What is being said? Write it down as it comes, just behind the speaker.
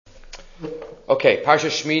Okay,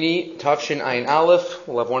 Parshat Shemini, Tavshin Ayin Aleph.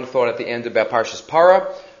 We'll have one thought at the end about Parshas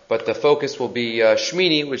Para, but the focus will be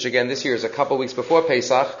Shemini, which again this year is a couple weeks before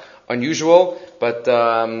Pesach. Unusual, but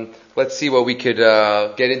let's see what we could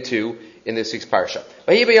get into in this week's Parsha.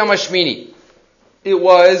 Vahi b'yom Shemini. It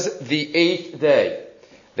was the 8th day.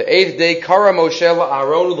 The 8th day, Kara Moshe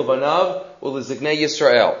la'Aaron u'levanav u'lezignei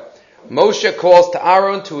Yisrael. Moshe calls to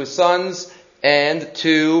Aaron, to his sons, and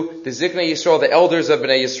to the Ziknei Yisrael, the elders of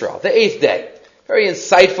Bnei Yisrael. The 8th day. Very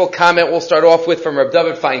insightful comment we'll start off with from Reb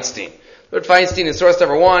David Feinstein. Reb Feinstein in source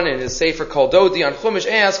number 1 in his Sefer Kol Dodi on Chumash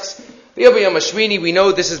asks, we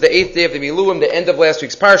know this is the 8th day of the Miluim, the end of last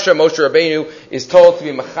week's Parsha. Moshe Rabbeinu is told to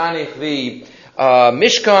be Machanech the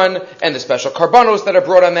Mishkan and the special karbanos that are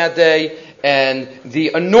brought on that day and the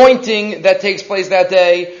anointing that takes place that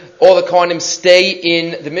day. All the Kohanim stay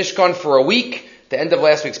in the Mishkan for a week. The end of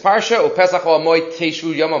last week's Parsha, Upesach Olamoy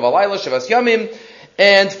Teishu Yom Avalayla Shavas Yamim,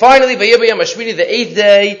 and finally Vayibay Mashmini, the 8th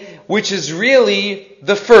day, which is really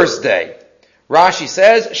the first day. Rashi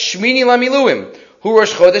says Shmini Lamiluim, Hu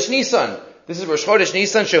Rosh Chodesh Nisan. This is Rosh Chodesh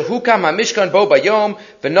Nisan Shehukam HaMishkan Bo Bayom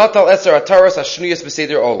V'Natal Eser Ataras Hashnuyas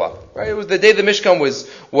B'Seder Ola. Right, it was the day the Mishkan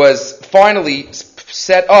was finally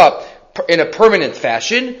set up in a permanent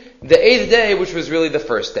fashion. The 8th day, which was really the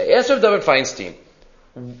first day. Ask Rav David Feinstein,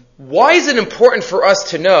 why is it important for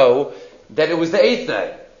us to know that it was the 8th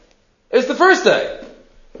day? It's the first day.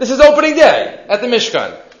 This is opening day at the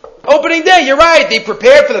Mishkan. Opening day, you're right, they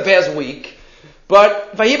prepared for the past week.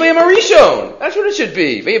 But Vayibayam Arishon, that's what it should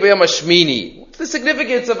be. Vayibayam Shmini. What's the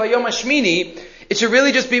significance of Vayom Shmini? It should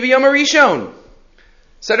really just be Vayom Arishon.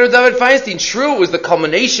 Said David Feinstein, true, it was the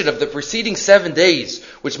culmination of the preceding 7 days,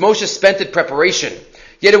 which Moshe spent in preparation.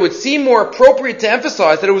 Yet it would seem more appropriate to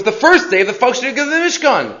emphasize that it was the first day of the functioning of the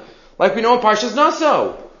Mishkan, like we know in Parshas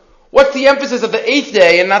Naso. What's the emphasis of the 8th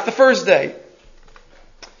day and not the first day?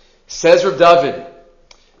 Says Reb David,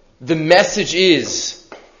 the message is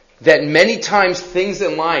that many times things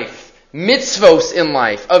in life, mitzvos in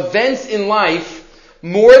life, events in life,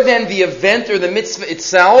 more than the event or the mitzvah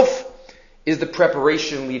itself, is the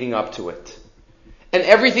preparation leading up to it. And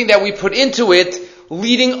everything that we put into it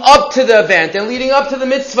leading up to the event and leading up to the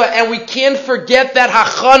mitzvah, and we can't forget that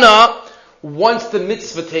hachana once the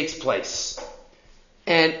mitzvah takes place.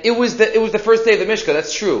 And it was the first day of the Mishkan,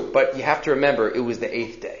 that's true, but you have to remember it was the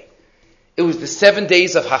 8th day. It was the 7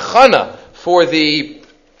 days of hachana for the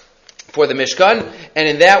Mishkan, and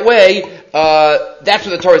in that way, that's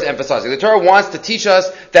what the Torah is emphasizing. The Torah wants to teach us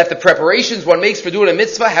that the preparations one makes for doing a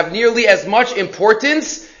mitzvah have nearly as much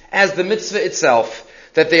importance as the mitzvah itself.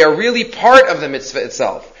 That they are really part of the mitzvah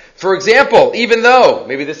itself. For example, even though,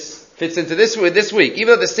 maybe this fits into this week, even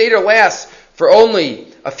though the Seder lasts for only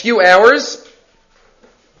a few hours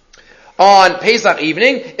on Pesach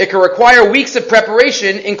evening, it can require weeks of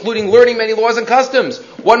preparation, including learning many laws and customs.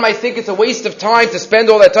 One might think it's a waste of time to spend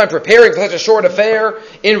all that time preparing for such a short affair.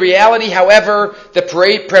 In reality, however, the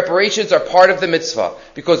preparations are part of the mitzvah,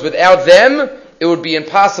 because without them, it would be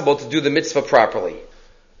impossible to do the mitzvah properly.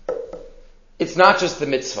 It's not just the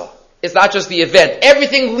mitzvah. It's not just the event.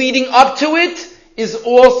 Everything leading up to it is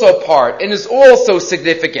also part and is also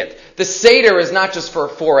significant. The Seder is not just for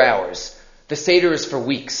 4 hours. The Seder is for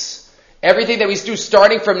weeks. Everything that we do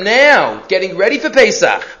starting from now, getting ready for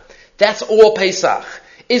Pesach, that's all Pesach.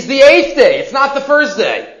 Is the 8th day. It's not the first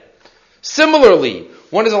day. Similarly,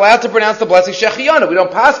 one is allowed to pronounce the blessing Shechianu. We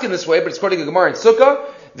don't pass in this way, but it's according to Gemara in Sukkah,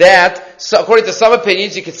 that, according to some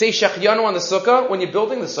opinions, you can say Shechianu on the Sukkah when you're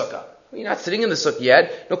building the Sukkah. You're not sitting in the sukkah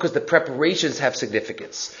yet. No, because the preparations have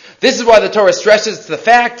significance. This is why the Torah stresses the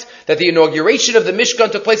fact that the inauguration of the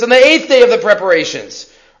Mishkan took place on the 8th day of the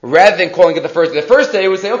preparations. Rather than calling it the first day. The first day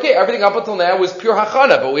we say, okay, everything up until now was pure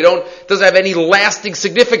hachana, but doesn't have any lasting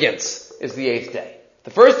significance, is the 8th day.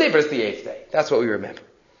 The first day, but it's the 8th day. That's what we remember.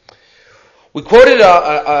 We quoted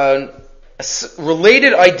a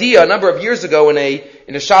related idea a number of years ago in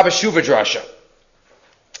a Shabbos Shuvah drasha.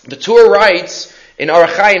 The Torah writes, in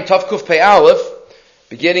Arachayim Tav Kuf Pei Aleph,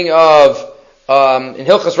 beginning of in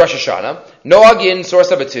Hilchas Rosh Hashanah, Noagin source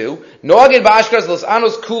number 2, Noagin ba'ashkaz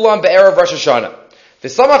l'sanos kulam be'erev Rosh Hashanah.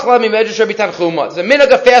 V'samach la mimedrash Rabbi Tanchuma. There's a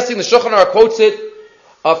minhag of fasting. The Shulchan Aruch quotes it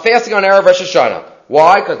of fasting on erev Rosh Hashanah.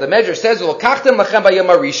 Why? Because the medrash says v'lokachtem lachem b'yom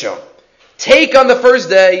harishon. Take on the first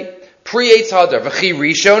day pre-Eitz Hadar v'chi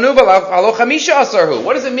rishonu v'alo chamisha asarhu.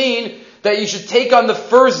 What does it mean that you should take on the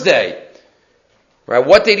first day? Right?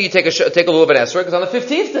 What day do you take a little bit of Esrog? Because on the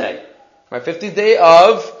 15th day. Right? 15th day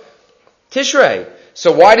of Tishrei.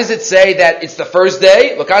 So why does it say that it's the first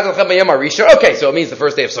day? Okay, so it means the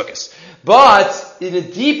first day of Sukkot. But, in a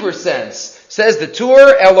deeper sense, says the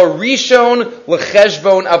Torah, Elo Rishon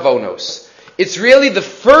L'cheshbon Avonos. It's really the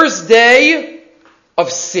first day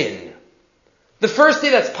of sin. The first day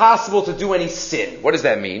that's possible to do any sin. What does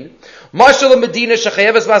that mean? Mashal Medina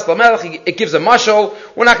it gives a mashal.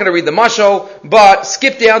 We're not going to read the mashal, but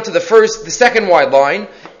skip down to the second wide line.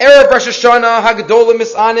 Erev Rosh Hashanah Hagadolim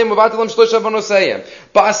Misanim V'Vatalim Shlosh Avonosayim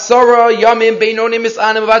Ba'asara Yamim Beinonim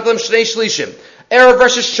Misanim V'Vatalim Shnei Shlishim. Erev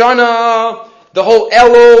Rosh Hashanah, the whole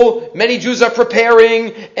Elul, many Jews are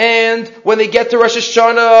preparing, and when they get to Rosh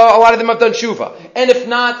Hashanah, a lot of them have done tshuva. And if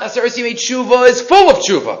not, Aser Yimei Tshuva is full of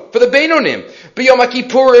tshuva for the Beinonim. B'Yom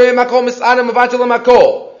HaKippurim Hakol Misanim V'Vatalim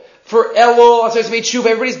Hakol. For Elul, Aser Yimei Tshuva,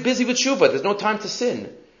 everybody's busy with tshuva. There's no time to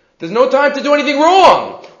sin. There's no time to do anything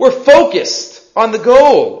wrong. We're focused on the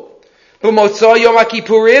goal. B'Motzah Yom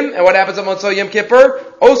HaKippurim, and what happens on Motzah Yom Kippur?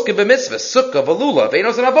 Oska b'mitzvah, sukkah, v'lulav,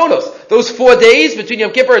 v'enos and avonos. Those 4 days between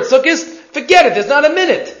Yom Kippur and Sukkot, forget it, there's not a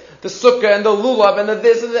minute. The sukkah and the lulav and the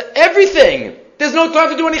this and the everything. There's no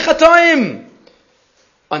time to do any chataim.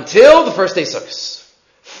 Until the first day Sukkot.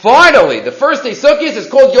 Finally, the first day Sukkot is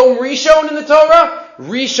called Yom Rishon in the Torah,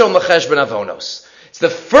 Rishon l'cheshbon avonos. It's the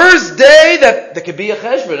first day that there could be a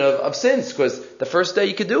cheshbon of sins, because the first day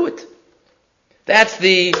you could do it. That's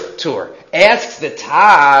the tour. Asks the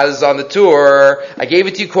Taz on the tour. I gave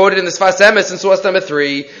it to you quoted in the Sfas Emes in source number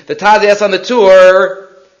 3. The Taz asks on the tour,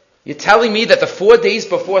 you're telling me that the 4 days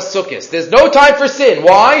before Sukkot, there's no time for sin.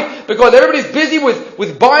 Why? Because everybody's busy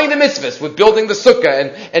with buying the mitzvahs, with building the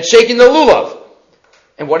sukkah and shaking the lulav.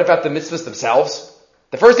 And what about the mitzvahs themselves?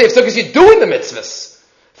 The first day of Sukkot, you're doing the mitzvahs.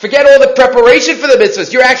 Forget all the preparation for the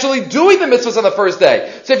mitzvahs. You're actually doing the mitzvahs on the first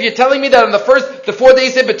day. So if you're telling me that on the 4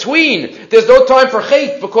 days in between, there's no time for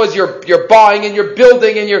chait because you're buying and you're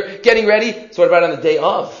building and you're getting ready. So what about on the day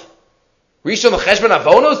of? Rishon l'cheshbon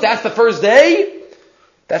avonos, that's the first day?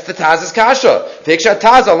 That's the Taz's kasha. V'hikshat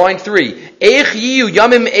Taza, line 3. Eich yiyu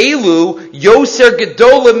yamim elu yoser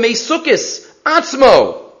gedolim me sukkis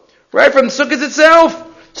atzmo. Right from the sukkis itself.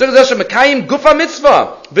 Sukkis Hashem mekayim gufa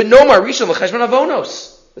mitzvah. V'nomar rishon l'cheshbon avonos.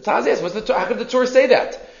 The Taz asks, how could the Torah say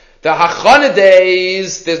that? The Hachana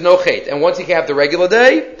days, there's no chait. And once you can have the regular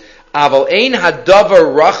day, Aval ein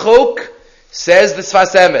hadavar rachok, says the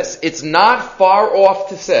Sfas Emes, it's not far off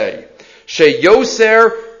to say,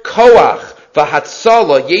 sheyoser koach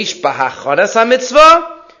v'hatzala yesh b'hachanas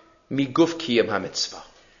ha-mitzvah, miguf kiyam ha-mitzvah.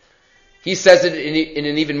 He says it in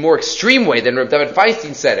an even more extreme way than Reb David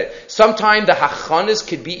Feinstein said it. Sometimes the hachanas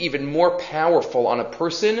could be even more powerful on a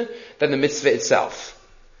person than the mitzvah itself.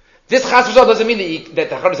 This chas v'shal doesn't mean that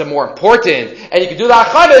the hachanas are more important, and you can do the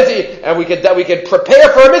hachanas, and we could prepare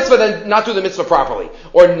for a mitzvah, then not do the mitzvah properly,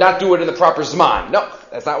 or not do it in the proper zman. No,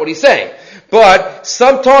 that's not what he's saying. But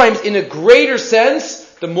sometimes, in a greater sense,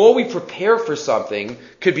 the more we prepare for something,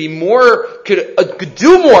 could do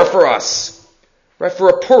more for us. Right, for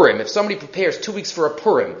a Purim, if somebody prepares 2 weeks for a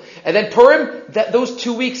Purim, and then Purim, those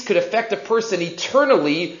 2 weeks could affect a person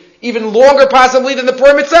eternally, even longer possibly than the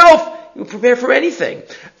Purim itself. You prepare for anything.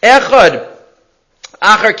 Echad,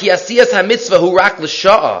 achar ki asiyas ha-mitzvah hu rak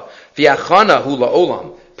l'sha'a, v'achana hu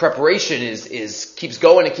la'olam. Preparation keeps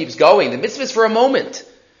going and keeps going. The mitzvah is for a moment.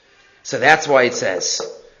 So that's why it says,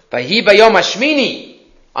 Vahi bayom hashmini,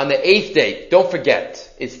 on the 8th day. Don't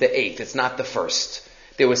forget, it's the 8th, it's not the 1st.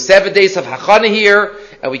 There were 7 days of Hachana here,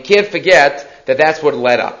 and we can't forget that that's what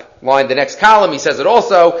led up. Line the next column, he says it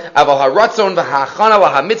also, Aval haratzon v'hachana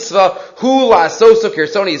laha-mitzvah hu la'asoso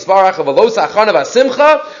kirsoni yisbarach v'los hachana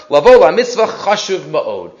v'asimcha lavo la-mitzvah chashuv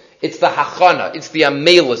ma'od. It's the hachana, it's the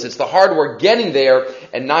amelus, it's the hard work getting there,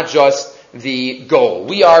 and not just the goal.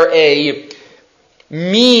 We are a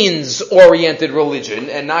means-oriented religion,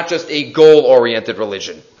 and not just a goal-oriented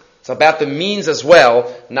religion. It's about the means as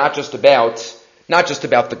well, not just about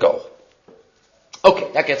the goal.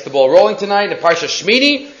 Okay, that gets the ball rolling tonight in Parshat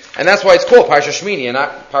Shemini, and that's why it's called Parshat Shemini and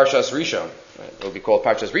not Parshat Rishon. It would be called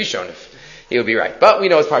Parshat Rishon if he would be right. But we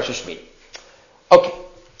know it's Parshat Shemini. Okay.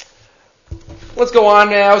 Let's go on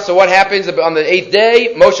now. So what happens on the 8th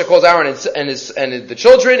day? Moshe calls Aaron and the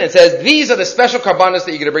children and says, these are the special karbanos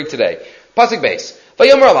that you're going to bring today. Pasuk base.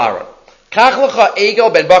 Vayomer al Aaron, Kach lecha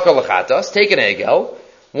egel ben bakar lechatas, take an egel,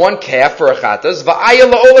 1 calf for a chatas,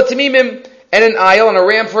 va'ayel la'ola tamimim, and an ayil and a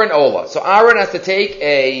ram for an ola. So Aaron has to take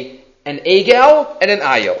an egel and an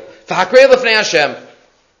ayil. V'hakrei lefnei Hashem.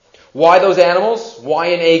 Why those animals? Why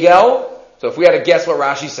an egel? So if we had to guess what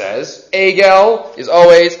Rashi says, egel is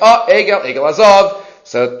always egel azav.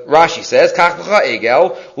 So Rashi says, Kach lecha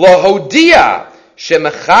egel lahodia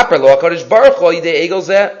shemechaper lo HaKadosh Baruch Hu yidei egel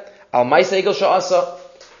zeh al ma'aseh egel sha'asa.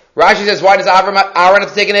 Rashi says, why does Aaron have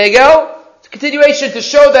to take an egel? It's a continuation to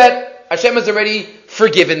show that Hashem has already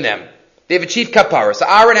forgiven them. They've achieved kapara. So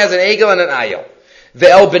Aaron has an egel and an ayil.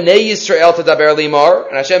 Ve'el b'nei Yisrael tadaber limar.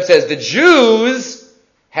 And Hashem says the Jews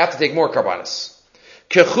have to take more karbanos.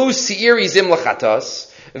 Kechu seir izim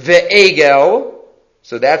lachatas. Ve'egel.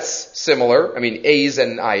 So that's similar. I mean, Eiz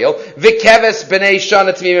and Ayel. V'keves b'nei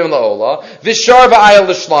shana t'mimim la'ola. V'shar v'ayel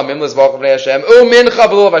l'shlamim. L'zvok b'nei Hashem. U'mincha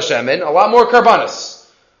b'lulav Hashemin. A lot more karbanos.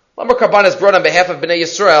 A lot more karbanos brought on behalf of Bnei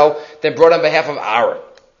Yisrael than brought on behalf of Aaron.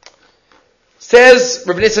 Says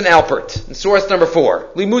Rav Nissen Alpert, in source number 4,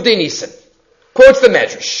 Limudei Nissen, quotes the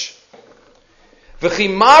Medrash.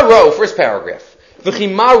 V'chimaro, first paragraph.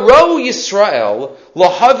 V'chimaro Yisrael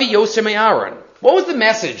lahavi yoser me'Aaron. What was the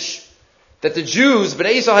message that the Jews,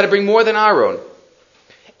 Bnei Yisrael, had to bring more than Aaron?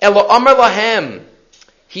 Elo amar lahem.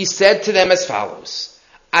 He said to them as follows.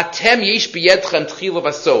 Atem yesh biyedchem tchila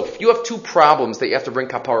v'sof. You have two problems that you have to bring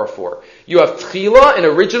kapara for. You have tchila, an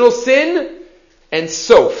original sin, and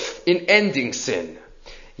sof, in ending sin.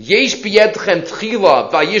 Yesh biyedchem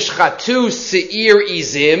tchila vayishchatu seir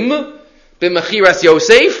izim b'mechiras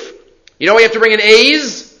Yosef. You know why you have to bring an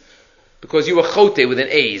A's? Because you were chote with an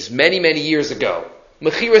A's many, many years ago.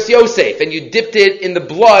 Mechiras Yosef, and you dipped it in the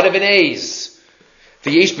blood of an A's.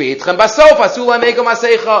 V'yesh biyedchem basof asul ha'megel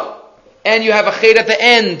masecha. And you have a chet at the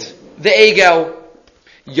end, the egel.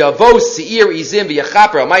 Yavo seir izim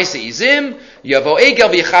v'yachaper ha'maisa izim. Yavo egel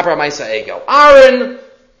v'yachaper ha'maisa egel. Aaron,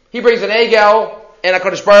 he brings an egel, and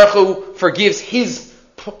HaKadosh Baruch Hu forgives his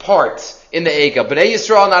part in the egel. Bnei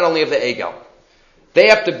Yisrael not only have the egel, they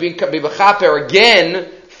have to be v'chaper again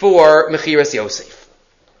for Mechiras Yosef.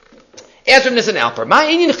 Answer from Nissen Alper.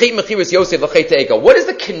 What is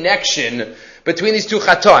the connection between these two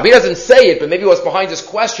chatam? He doesn't say it, but maybe what's behind this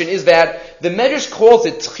question is that the Medrash calls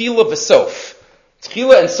it Tchila v'Sof.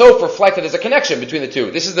 Tchila and Sof reflect that there's a connection between the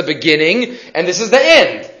two. This is the beginning, and this is the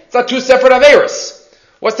end. It's not two separate Averis.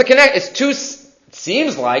 What's the connection? It's two,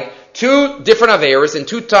 seems like, two different Averis in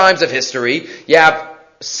two times of history. You have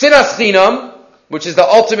Sinas Chinam, which is the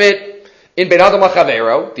ultimate in Ben Adam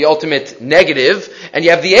LaChavero, the ultimate negative, and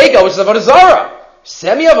you have the Ego, which is Avodah Zarah,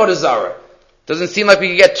 semi-Avodah Zarah. Doesn't seem like we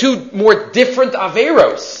could get two more different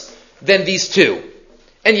Averos than these two.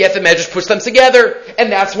 And yet the Medrash puts them together, and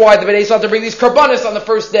that's why the Bnei Yisrael have to bring these karbanos on the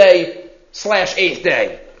first day / 8th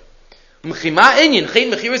day.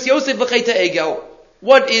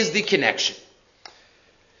 What is the connection?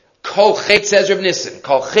 Kol chet, says Rav Nissen,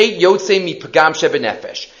 Kol chet yotzei mi pagam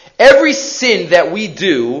shebenefesh. Every sin that we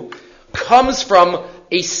do comes from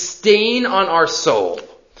a stain on our soul.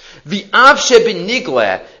 The avshe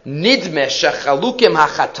benigle nidme shachalukim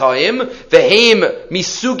hachatoim vehem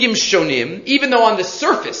misugim shonim. Even though on the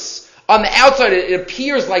surface, on the outside, it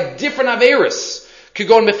appears like different averis.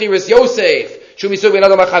 Kigon mechiras Yosef, shumisug ben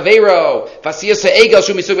adam lachavero, vasiyas ha'egel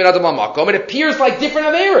shumisug ben adam lamakom. It appears like different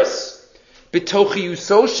averis. B'tochi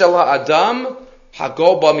yuso shel ha'adam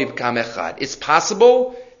hagol ba mibkam echad. It's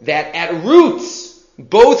possible that at roots,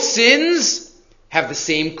 both sins have the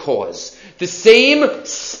same cause. The same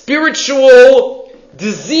spiritual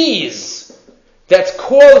disease that's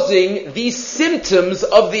causing these symptoms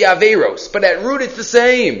of the Averos. But at root it's the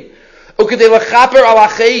same. And to get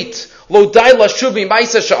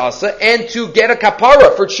a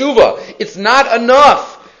kapara for tshuva. It's not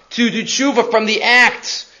enough to do tshuva from the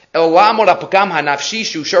act. You have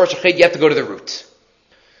to go to the root.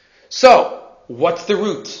 So, what's the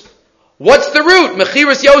root? What's the root?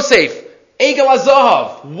 Mechiras Yosef. Egel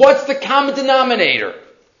HaZahav. What's the common denominator?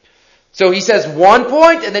 So he says one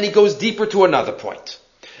point, and then he goes deeper to another point.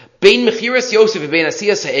 Bein Mechiras Yosef and Bein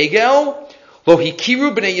Asiyas HaEgel, lo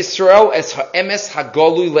hikiru b'nei Yisrael es ha'emes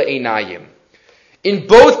hagolui le'einayim. In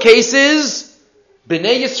both cases,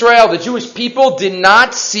 Bnei Yisrael, the Jewish people, did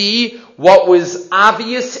not see what was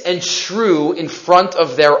obvious and true in front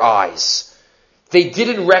of their eyes. They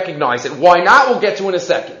didn't recognize it. Why not? We'll get to in a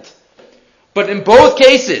second. But in both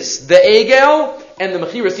cases, the Egel and the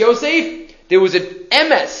Mechiras Yosef, there was an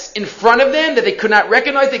emes in front of them that they could not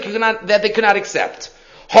recognize, that they could not accept.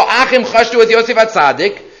 Ha'achim chashtu et Yosef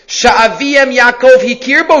atzadik, sha'aviem Yaakov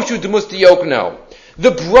hikir bo shu d'mus diyokno.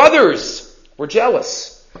 The brothers were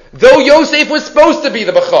jealous. Though Yosef was supposed to be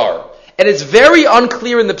the Bachar. And it's very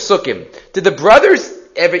unclear in the Psukim. Did the brothers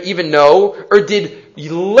ever even know, or did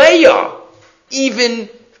Leah even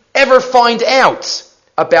ever find out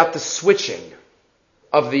about the switching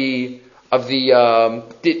of the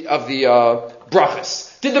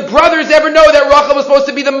brachas? Did the brothers ever know that Rachel was supposed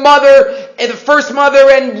to be the mother and the first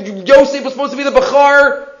mother, and Yosef was supposed to be the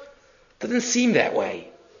Bachar? Doesn't seem that way.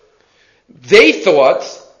 They thought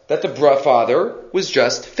that the father was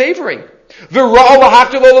just favoring. They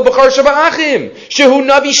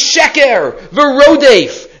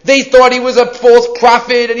thought he was a false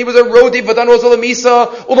prophet and he was a rodef,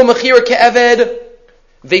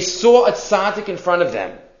 They saw a tzaddik in front of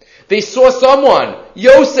them. They saw someone,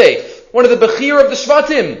 Yosef, one of the Bechir of the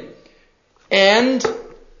Shvatim. And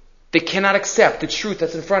they cannot accept the truth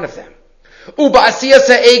that's in front of them. The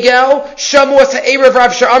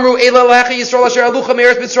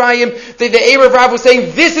Erev Rav was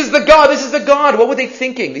saying, this is the God, this is the God. What were they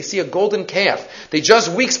thinking? They see a golden calf. They just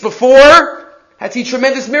weeks before had seen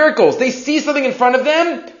tremendous miracles. They see something in front of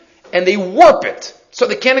them and they warp it. So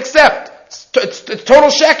they can't accept. It's total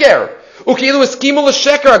sheker. Ukilu eskimu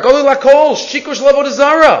l'sheker, agolu lakol, shikush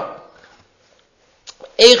lavodazara.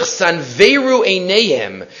 Eich sanveru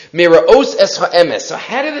eineihem, miraos es ha'emes. So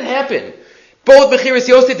how did it happen? Both Bechiris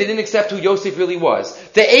Yosef, they didn't accept who Yosef really was.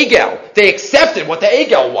 The Egel, they accepted what the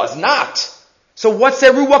Egel was not. So what's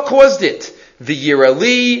that? What caused it? The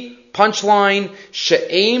Yirali, punchline,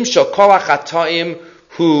 she'em shel kol ha'chataim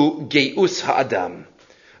hu geus ha'adam.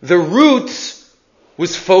 The root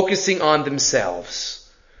was focusing on themselves.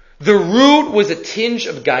 The root was a tinge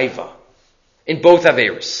of gaiva in both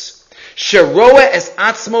Averis. Sheroa es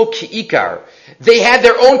atzmo ki'ikar. They had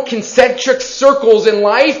their own concentric circles in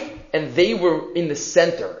life, and they were in the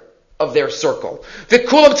center of their circle.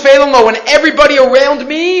 V'kulam tfeilim lo, and everybody around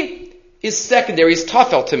me is secondary, is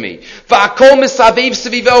tafel to me. V'akol misavev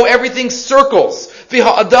sevivo, everything circles.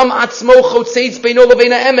 V'ha'adam atzmo chotzeitz beino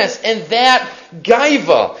leveina emes, and that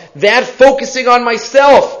gaiva, that focusing on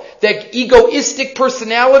myself, that egoistic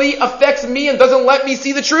personality affects me and doesn't let me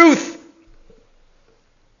see the truth.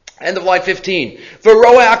 End of line 15.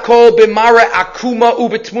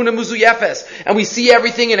 And we see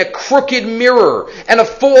everything in a crooked mirror and a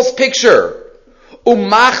false picture.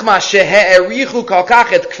 Because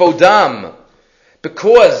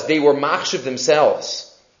they were machshav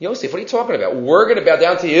themselves. Yosef, what are you talking about? We're going to bow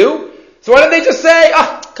down to you? So why didn't they just say,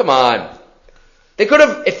 come on. They could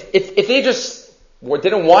have, if they just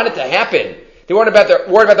didn't want it to happen, they weren't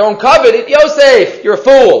worried about their own covenant. Yosef, you're a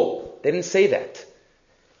fool. They didn't say that.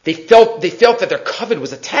 They felt that their covenant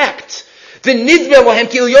was attacked. You're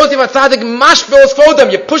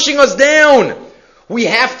pushing us down. We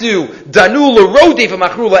have to.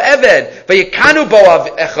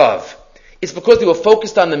 It's because they were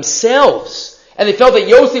focused on themselves. And they felt that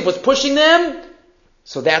Yosef was pushing them.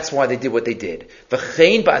 So that's why they did what they did.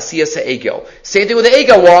 Same thing with the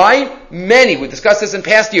Egel. Why? Many. We discussed this in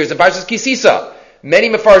past years in Parshat Kisisa. Many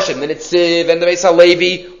Mefarshim, the Nitziv and the Beis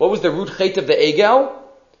HaLevi. What was the root chait of the Egel?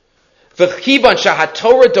 V'chiban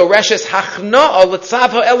shahatorah doreshes hachna'a l'tzav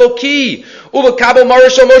ha'eloki u'l'kabel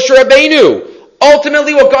marish Moshe Rabbeinu.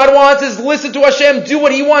 Ultimately, what God wants is listen to Hashem, do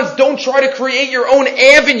what He wants. Don't try to create your own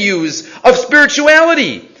avenues of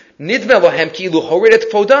spirituality. Nidme lohem ki'ilu horedet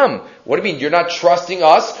kvodam. What do you mean? You're not trusting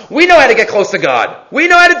us? We know how to get close to God. We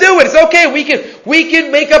know how to do it. It's okay. We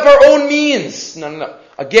can make up our own means. No.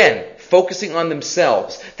 Again, focusing on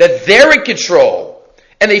themselves, that they're in control.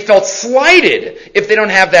 And they felt slighted if they don't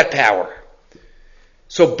have that power.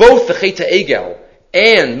 So both the Chet Egel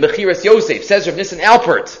and Mechiras Yosef, says Rav Nissen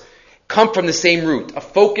Alpert, come from the same root. A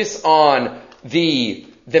focus on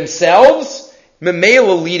themselves,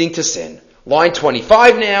 memela leading to sin. Line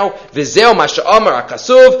 25 now. V'zeo masha amar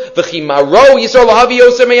akasuv v'chimaro yisrael lahavi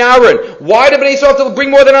yoser me'aron. Why did Bnei Yisrael have to bring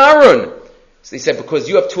more than Aaron? So they said, because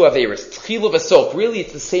you have two Averas. Tchilu v'sok. Really,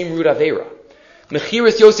 it's the same root Avera.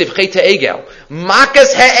 Mechiras Yosef Chet Egel.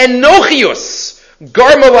 Makas ha'enochius.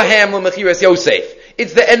 Garma lahem l'mechiras Yosef.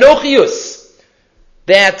 It's the enochius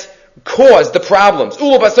that caused the problems.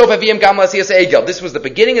 Ulu basof aviyim gam l'asiyas Egel. This was the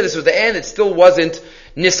beginning and this was the end. It still wasn't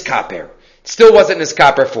niskaper. It still wasn't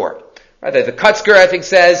niskaper for it. Right? The Kutzker, I think,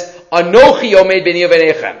 says, Anochi omed b'ni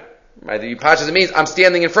v'nechem. Right? The Pashas, it means, I'm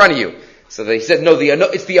standing in front of you. So they said, no,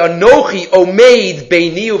 it's the Anochi omed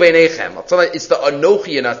b'ni v'nechem. It's the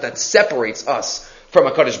Anochi in us that separates us from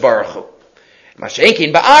HaKadosh Baruch Hu.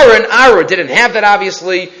 Mashenkin, but Aaron didn't have that,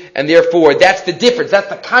 obviously, and therefore, that's the difference, that's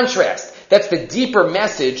the contrast. That's the deeper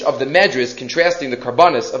message of the Medrash, contrasting the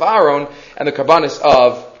Karbanis of Aaron and the Karbanis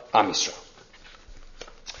of Am Yisrael.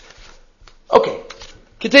 Okay.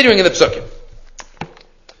 Continuing in the Psukim.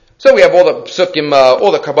 So we have all the Psukim,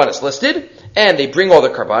 all the Karbanis listed, and they bring all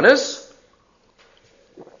the Karbanis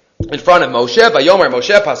in front of Moshe. Vayomer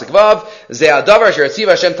Moshe, Pasuk Vav, Ze hadavar asher atziva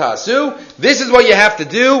Hashem ta'asu. This is what you have to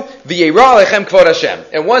do. V'yera alechem kvod Hashem.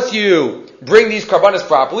 And once you bring these Karbanis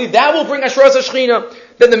properly, that will bring Ashras HaShechina.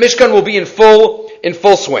 Then the Mishkan will be in full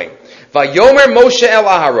swing. Vayomer Moshe el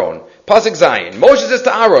Aharon. Pasuk Zayin. Moshe says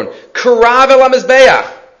to Aaron, Karav el HaMizbeach.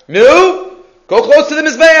 No? Go close to the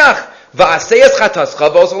Mizbeach. Va'aseyas chatascha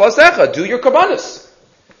v'osalasecha. Do your Karbanis.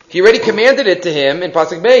 He already commanded it to him in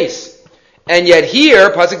Pasuk Beis. And yet here,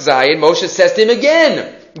 Pasuk Zayin, Moshe says to him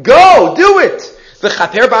again, go, do it.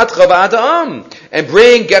 V'chaper ba'atcha v'adam. And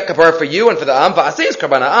bring get kapar for you and for the am. V'aseh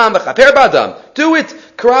karban ha'am v'chaper ba'adam. Do it.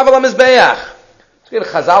 Karav al mizbeach.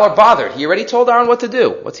 Chazal are bothered. He already told Aaron what to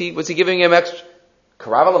do. What's he giving him extra?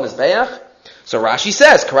 Karav al mizbeach. So Rashi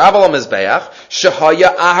says, Karav al mizbeach.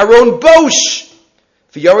 Shahaya Aaron bosh.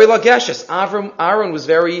 V'yori lageshes. Aaron was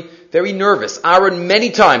very, very nervous. Aaron, many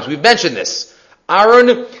times, we've mentioned this.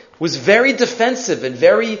 Aaron was very defensive and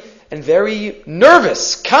very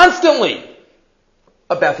nervous, constantly,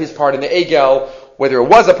 about his part in the Egel, whether it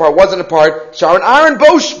was a part, wasn't a part. Aaron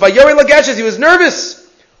bosh, v'yori lageshes. He was nervous.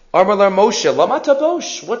 Amar lar Moshe, lamata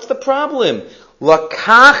bosh. What's the problem?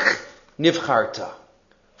 Lakach nivcharta.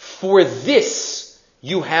 For this,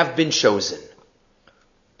 you have been chosen.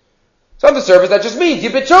 So on the surface, that just means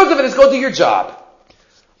you've been chosen and it's go do your job.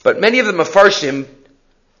 But many of the Mefarshim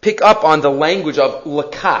pick up on the language of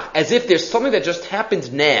lakach, as if there's something that just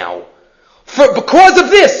happened now. Because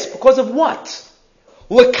of this. Because of what?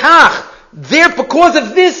 Lakach. There, because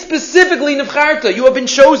of this specifically, nivcharta, you have been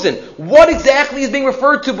chosen. What exactly is being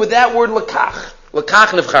referred to with that word lakach? Lakach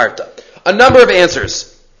nivcharta. A number of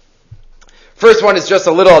answers. First one is just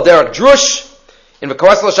a little Derek Drush. In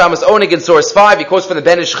V'karas L'Shamas Onig in source 5, he quotes from the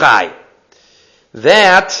Ben Ish Chai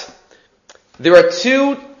that there are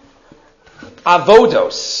two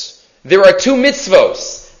avodos, there are two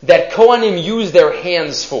mitzvos that Kohanim use their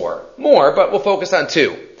hands for. More, but we'll focus on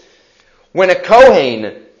two. When a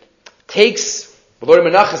Kohen takes, Lord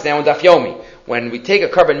Menachas now in Daf Yomi, when we take a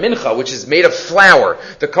carbon mincha, which is made of flour,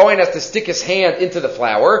 the Kohen has to stick his hand into the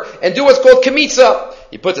flour and do what's called kemitza.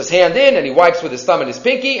 He puts his hand in and he wipes with his thumb and his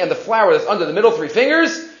pinky, and the flour that's under the middle three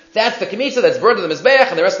fingers, that's the kemitza that's burned to the mizbeach,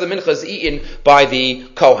 and the rest of the mincha is eaten by the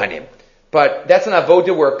Kohanim. But that's an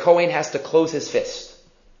avodah where a Kohen has to close his fist.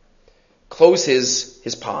 Close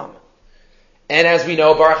his palm. And as we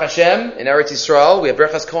know, Baruch Hashem, in Eretz Yisrael, we have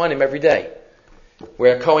Berachas Kohanim every day,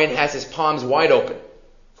 where a Kohen has his palms wide open.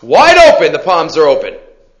 Wide open, the palms are open.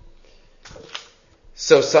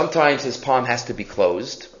 So sometimes his palm has to be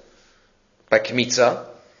closed by kemitza,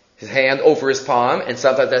 his hand over his palm, and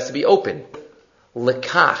sometimes it has to be open.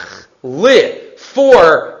 Lekach.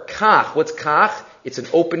 For kach. What's kach? It's an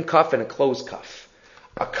open cuff and a closed cuff.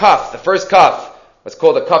 A cuff, the first cuff, what's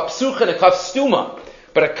called a cuff psucha and a cuff stuma.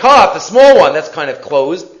 But a cuff, the small one, that's kind of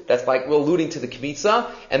closed. That's like we're alluding to the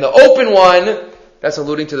kemitza. And the open one, that's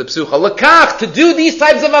alluding to the psucha. Lekach, to do these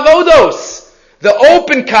types of avodos. The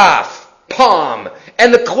open kaf, palm,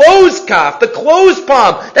 and the closed kaf, the closed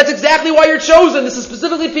palm. That's exactly why you're chosen. This is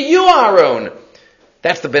specifically for you, Aaron.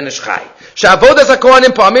 That's the Ben Ish Chai. Sha'avodas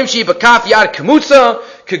hakohanim pa'amim she'i b'kaf yad kemutza,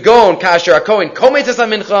 kegon kasher hakohen kometes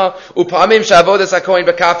hamincha, u'pa'amim sha'avodas hakohen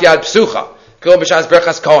b'kaf yad psucha, kegon b'shas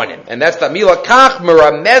berachas kohanim. And that's the mila kach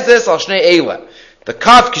meramezes al shnei eila. The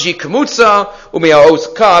kaf k'shi kemutza,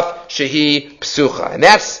 u'me'aos kaf shehi psucha. And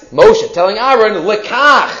that's Moshe telling Aaron,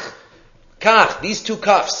 lekach. Kach, these two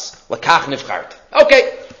kafs. Lekach nivchart.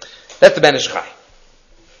 Okay. That's the Ben Ish Chai.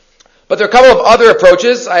 But there are a couple of other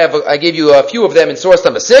approaches. I gave you a few of them in source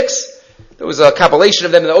number 6. There was a compilation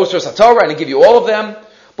of them in the Osros HaTorah. I didn't give you all of them.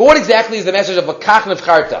 But what exactly is the message of Lekach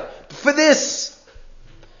Nivcharta? For this.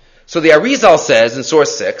 So the Arizal says in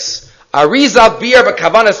source 6, Arizal bir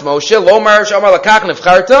b'kavanas Moshe, lomar shamar Lekach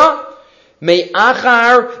Nivcharta,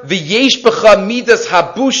 me'achar v'yesh b'cha midas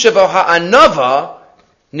habusha v'ha'anava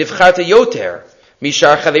Nivcharta yoter,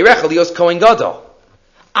 mishar chavirecha lios kohen gadol.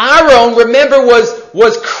 Aaron, remember,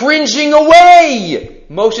 was cringing away.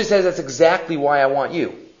 Moshe says, that's exactly why I want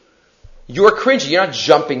you. You're cringing. You're not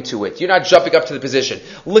jumping to it. You're not jumping up to the position.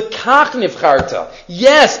 Lekach nivcharta.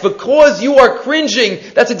 Yes, because you are cringing,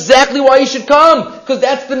 that's exactly why you should come. Because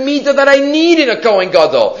that's the midah that I need in a Kohen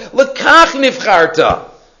Gadol. Lekach nivcharta.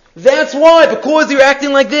 That's why, because you're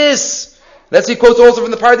acting like this. That's he quotes also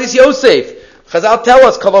from the Pardes Yosef. Chazal tell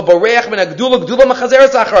us,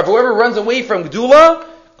 whoever runs away from Gdula,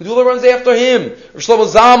 Gdula runs after him. Rav Shlomo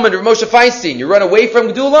Zalman, Rav Moshe Feinstein. You run away from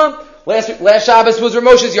Gdula. Last Shabbos was Rav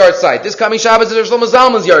Moshe's yard site. This coming Shabbos is Rav Shlomo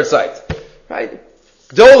Zalman's yard site. Right?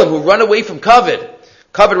 Gdolim who run away from Kavod.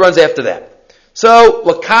 Kavod runs after them. So,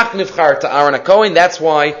 Lekach Nivchar to Aaron HaKohen, that's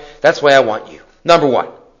why I want you. Number 1.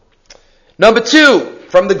 Number 2,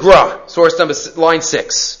 from the Gra, source number, line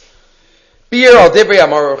 6. Bir al divrei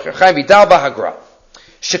Amar Chaim Vidal Bahagra.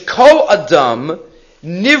 Shekol Adam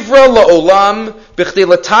Nivra la'olam b'chdei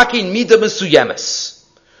latakin mida mesuyemes.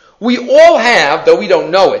 We all have, though we don't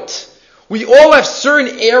know it, we all have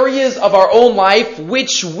certain areas of our own life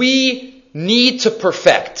which we need to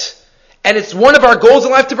perfect. And it's one of our goals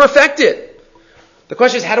in life to perfect it. The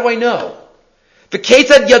question is, how do I know?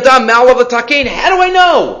 V'ketzad yadam malav latakin. How do I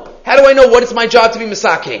know? How do I know what is my job to be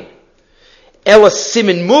misakin? Ela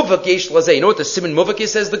simin muvak yesh lazeh. You know what the simin muvak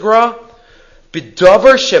is, says the Gra?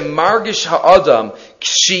 B'davar shemargish ha'adam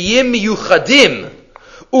kshiyim miyuchadim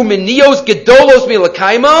umenios gedolos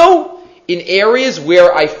milakaimo, in areas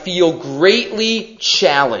where I feel greatly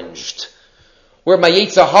challenged, where my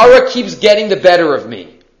Yetzer Hara keeps getting the better of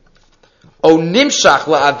me. O nimshach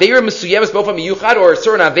la'aveira mesuyemes b'ofa miyuchad, or a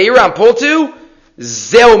certain aveira I'm pulled to,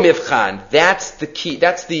 zeu mivchan. That's the key.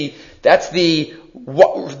 That's the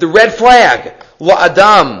red flag.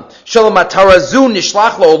 La'adam shalom atarazu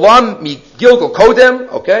nishlach la'olam migilgal kodem.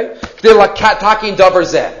 Okay, takin davar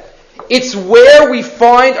zeh. It's where we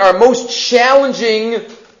find our most challenging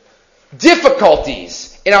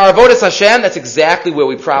difficulties in our avodas Hashem. That's exactly where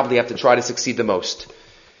we probably have to try to succeed the most.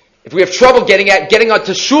 If we have trouble getting out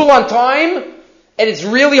to shul on time, and it's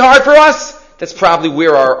really hard for us, that's probably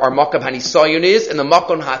where our makam hanisayon is, and the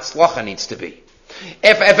makam hatzlacha needs to be.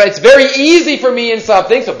 If it's very easy for me in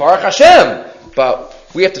something, so Baruch Hashem, but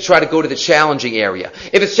we have to try to go to the challenging area.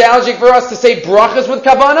 If it's challenging for us to say brachas with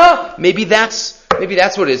kavana, maybe that's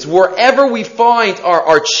what it is. Wherever we find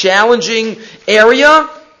our challenging area,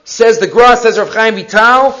 says the Gra, says Rav Chaim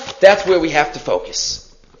Vital, that's where we have to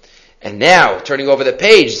focus. And now, turning over the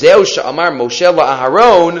page, Zeu sha'amar Moshe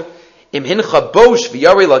la'aharon, im hincha bosh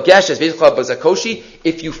v'yari lageshes v'yitcha bazakoshi,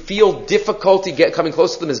 if you feel difficulty coming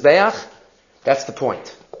close to the Mizbeach, that's the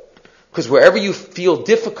point. Because wherever you feel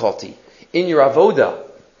difficulty in your avoda,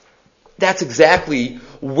 that's exactly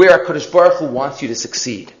where HaKadosh Baruch Hu wants you to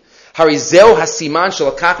succeed. Harizeu hasiman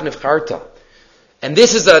shalakach nivcharta. And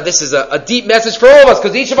this is a deep message for all of us,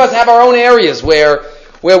 because each of us have our own areas where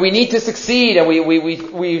we need to succeed, and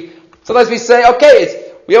we sometimes we say,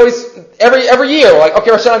 okay, we always every year we're like,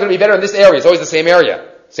 okay, Rosh Hashanah, I'm going to be better in this area. It's always the same area,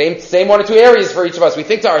 same 1 or 2 areas for each of us. We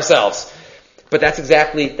think to ourselves, but that's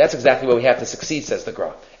exactly where we have to succeed, says the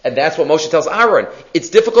Gra. And that's what Moshe tells Aaron. It's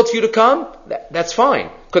difficult for you to come. That's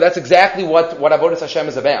fine, because that's exactly what Avodas Hashem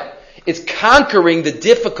is about. It's conquering the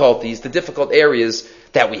difficulties, the difficult areas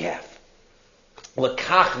that we have.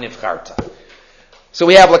 Lekach nivcharta. So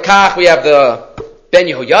we have Lekach, we have the Ben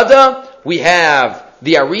Yehoyada, we have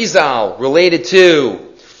the Arizal related to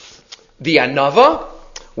the Anava,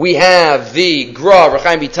 we have the Gra,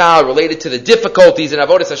 Rechaim Vital, related to the difficulties in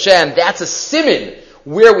Avodas Hashem. That's a siman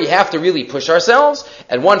where we have to really push ourselves.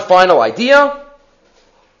 And one final idea,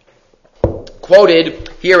 quoted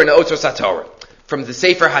here in the Otzos HaTorah, from the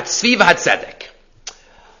Sefer Hatzvi v'Hatzedek.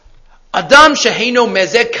 Adam sheheino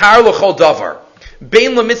mezek kar l'chol davar,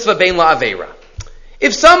 bein lamitzvah, bein la'aveira.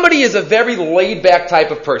 If somebody is a very laid-back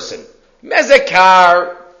type of person, mezek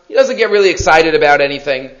kar, he doesn't get really excited about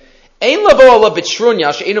anything. We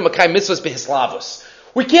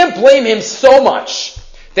can't blame him so much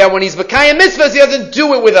that when he's Mekayim mitzvahs, he doesn't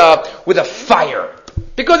do it with a fire.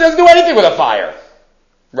 Because he doesn't do anything with a fire.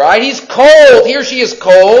 Right? He's cold. He or she is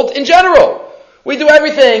cold in general. We do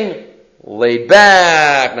everything laid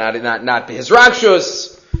back, not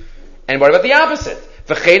b'hizrakshus. And what about the opposite?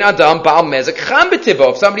 V'chein adam ba'al mezek cham b'tivo.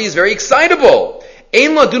 If somebody is very excitable,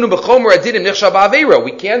 ein ladunu b'chomer adinim nichshav ba'aveira.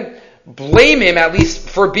 We can't blame him, at least,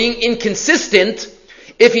 for being inconsistent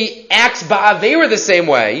if he acts ba'aveira the same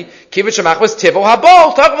way. Kivit shemach was tivo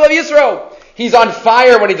habol, takav Yisrael. He's on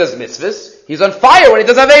fire when he does mitzvahs. He's on fire when he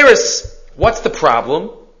does aveiras. What's the problem?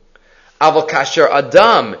 Aval kasher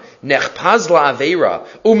adam nechpaz la'aveira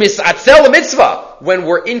umisatzel mitzvah. When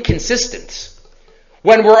we're inconsistent,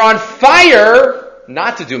 when we're on fire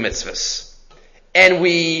not to do mitzvahs, and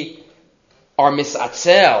we are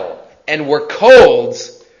misatzel, and we're cold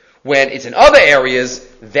when it's in other areas,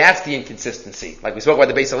 that's the inconsistency. Like we spoke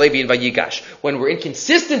about the Beis Halevi and Vayigash. When we're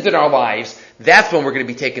inconsistent in our lives, that's when we're going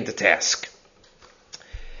to be taken to task.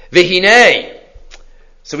 V'hinei.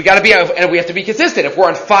 So we got to be, and we have to be consistent. If we're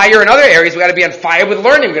on fire in other areas, we got to be on fire with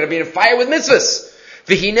learning. We got to be on fire with mitzvahs.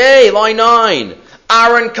 V'hinei, line 9.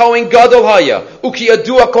 Aaron Kohen Gadol Haya. Uki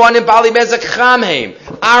Adua Kohanim Bali Mezek Chamheim.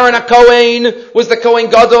 Aaron HaKohen was the Kohen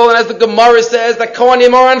Gadol, and as the Gemara says, the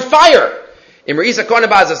Kohanim are on fire. Imrisa Kohanim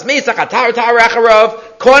Bazas Meisach Atar Tar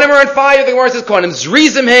Acharav. Kohanim are on fire. The Gemara says Kohanim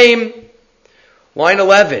Zrizim Heim. Line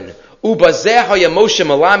 11. Ubazeh Haya Moshe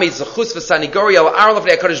Malami Zechus V'Sanigori Al Aaron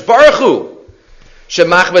Lefnei HaKadosh Baruch Hu.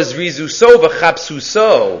 Shemach V'Zrizuso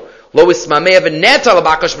V'Chapsuso. Lo Ismameh V'Neta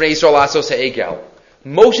L'Bakash B'nei Yisrael Asos HaEgel.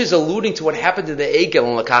 Moshe is alluding to what happened to the Egel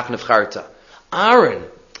in Lekach Nefcharta. Aaron,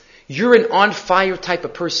 you're an on-fire type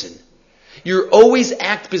of person. You always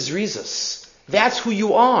act bezrizos. That's who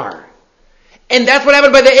you are. And that's what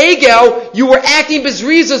happened by the Egel. You were acting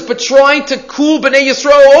bezrizos, but trying to cool Bnei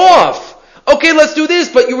Yisrael off. Okay, let's do this,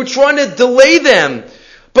 but you were trying to delay them.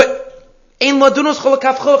 But Ein Ladunos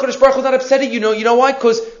Cholakav Chol, HaKadosh Baruch Hu is not upset at you. You know why?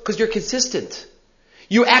 Because you're consistent.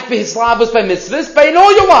 You act b'hislavus by mitzvahs by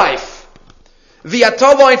all your life.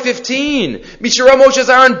 V'yatol line 15. Mishra Moshe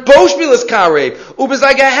Aaron bosh milas karev.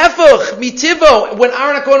 Ubezaga hefach mitivo. When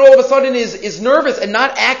Aaron HaKohen all of a sudden is nervous and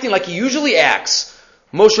not acting like he usually acts,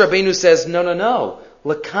 Moshe Rabbeinu says, no.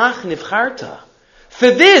 Lakach nivcharta.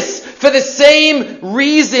 For the same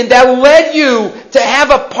reason that led you to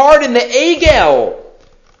have a part in the Egel,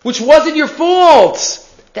 which wasn't your fault.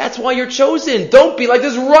 That's why you're chosen. Don't be like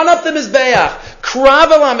this. Run up the Mizbeach.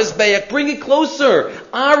 Krav al Mizbeach. Bring it closer.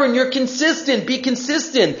 Aaron, you're consistent. Be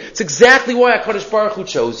consistent. It's exactly why HaKadosh Baruch Hu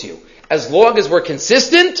chose you. As long as we're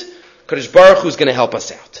consistent, HaKadosh Baruch Hu is going to help us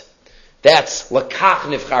out. That's lakach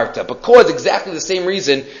nivcharta. Because exactly the same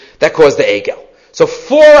reason that caused the Egel. So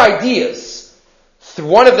 4 ideas.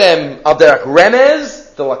 One of them, Abderach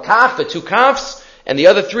Remez, the lakach, the 2 kafs, and the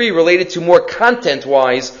other 3 related to more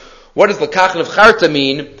content-wise. What does lakach nivcharta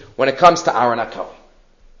mean when it comes to Aaron HaKohen?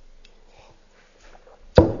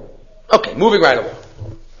 Okay, moving right along.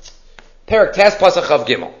 Perek Tes Pasach Chav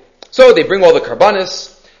Gimel. So they bring all the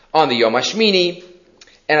karbanis on the Yom HaShmini,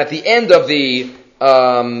 and at the end of the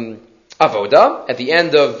Avoda, at the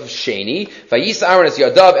end of Sheni, Vayis Aaron es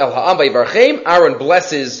Yadav El Ha'am Vayivarchem, Aaron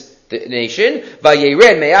blesses the nation.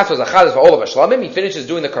 Vayered me'asos achadus va'olav hashlamim. He finishes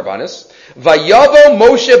doing the karbanis. Vayavo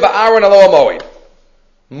Moshe va'Aaron al Olam Moed.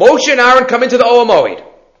 Moshe and Aaron come into the Olam Moed.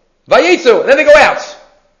 Vayetzu, and then they go out.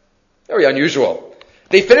 Very unusual.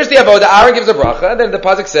 They finish the avodah. Aaron gives a bracha, and then the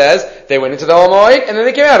pasuk says they went into the Olam Moed, and then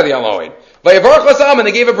they came out of the Olam Moed. Vayevarach l'sam, and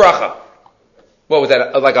they gave a bracha. What was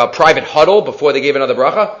that? Like a private huddle before they gave another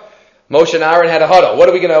bracha? Moshe and Aaron had a huddle. What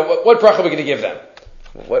bracha are we going to give them?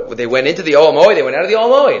 They went into the Olam Moed, they went out of the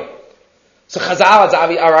Olam Moed. So Chazal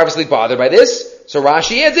are obviously bothered by this. So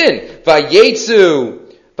Rashi adds in, Vayetzu,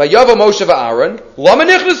 Vayava Moshe va'Aaron, Lama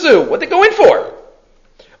nichnasu. What they go in for?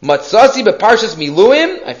 Matzasi beParshas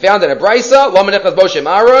Miluim, I found in a brisa, Lama nichnas Moshe and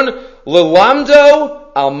Aaron,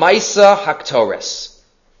 Lelamdo al Maisa Haktores.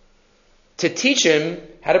 To teach him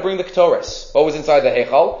how to bring the Ktores. What was inside the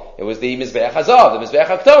Heichal? It was the Mizbeach Hazav, the Mizbeach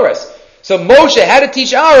Haktores. So Moshe had to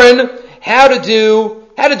teach Aaron how to do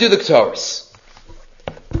the Ktores.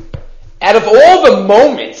 Out of all the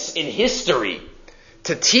moments in history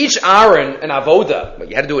to teach Aaron an avoda, but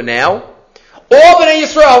you had to do it now? All Bnei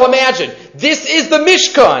Yisrael, imagine, this is the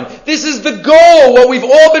Mishkan. This is the goal, what we've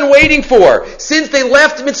all been waiting for. Since they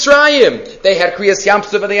left Mitzrayim, they had Kriyas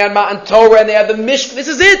Yamsuf, and they had Matan Torah, and they had the Mishkan. This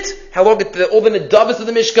is it. How long did all the Nedavos of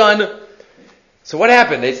the Mishkan? So what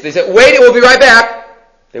happened? They said, wait, we'll be right back.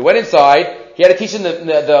 They went inside. He had to teach them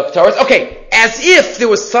the Ketores. Okay, as if there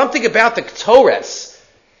was something about the Ketores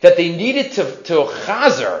that they needed to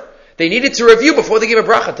chazer, they needed to review before they gave a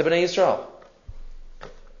bracha to Bnei Yisrael.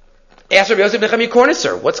 Ask Rabbi Yosef Nechemia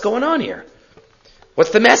Kornitzer, what's going on here? What's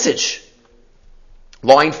the message?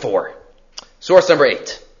 Line 4. Source number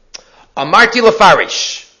 8. Amarti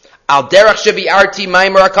lefarish. Al derech shebi'arti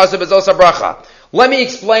maimer hakasav b'zos habracha. Let me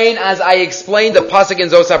explain as I explained the pasuk in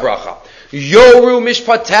Zos habracha. Yoru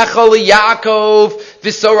mishpatecha liYaakov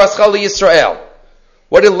v'sorascha liYisrael.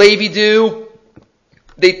 What did Levi do?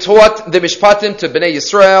 They taught the Mishpatim to Bnei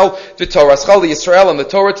Yisrael, the Torah Schal Yisrael, and the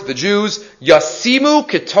Torah to the Jews. Yasimu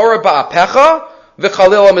ketorah ba'apecha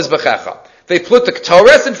v'chalil mizbechecha. They put the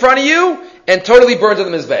Ketores in front of you and totally burned to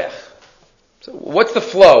the Mizbech. So what's the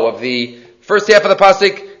flow of the first half of the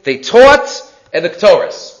pasuk? They taught and the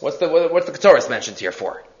Ketores. What's the Ketores mentioned here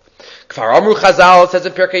for? Kfar Amru Chazal says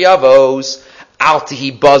in Pirkei Avos, Al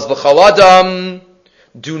tihi baz l'chal adam.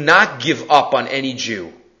 Do not give up on any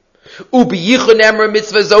Jew. And it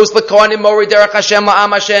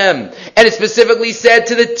specifically said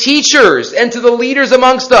to the teachers and to the leaders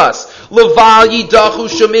amongst us,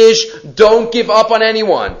 don't give up on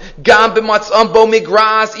anyone.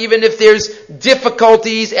 Even if there's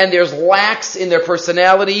difficulties and there's lacks in their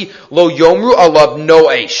personality, forget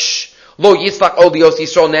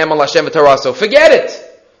it.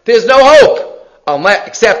 There's no hope.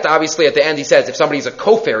 Except, obviously, at the end he says, if somebody's a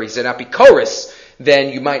kofar, he's an apikoris,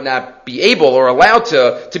 then you might not be able or allowed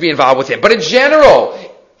to be involved with him. But in general,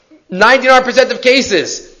 99% of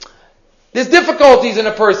cases, there's difficulties in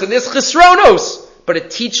a person, there's chesronos, but a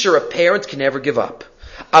teacher, a parent can never give up.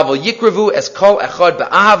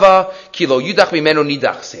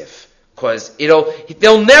 Because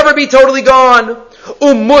they'll never be totally gone.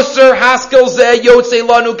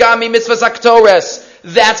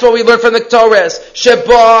 That's what we learn from the Ketores.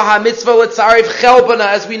 Sheba ha-mitzvah l'tzarif chelbana,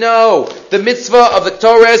 as we know. The mitzvah of the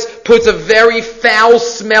Ketores puts a very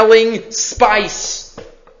foul-smelling spice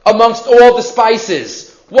amongst all the spices.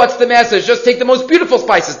 What's the message? Just take the most beautiful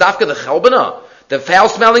spices. Dafka the chelbana. The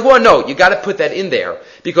foul-smelling one? No, you got to put that in there.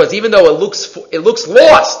 Because even though it looks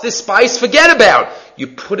lost, this spice, forget about. You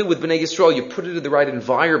put it with Bnei Yisrael, you put it in the right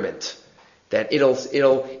environment, that it'll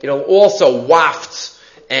also waft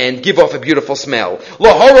and give off a beautiful smell.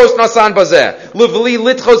 Lohoros nasan bazeh. Levli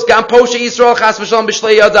litchos gam poshe Yisrael chas v'shalom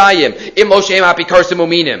b'shlei yadayim. Im lo she'em apikarsim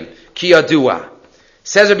uminim. Ki yadua.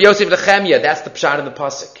 Says Rabbi Yosef Nechemia, that's the pshat in the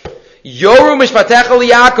pasuk. Yoru mishpatecha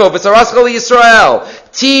liYaakov v'tzarascha liYisrael.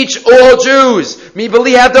 Teach all Jews. Mi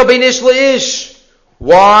b'li havdel bein ish leish.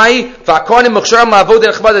 Why? V'akonim muksharim la'avod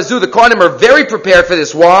echbad azu. The konim are very prepared for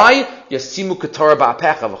this. Why? Yasimu ketorah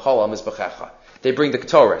ba'apecha v'chol mizbechecha. They bring the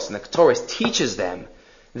Ketores, and the Ketores teaches them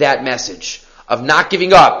that message of not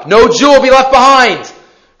giving up. No Jew will be left behind.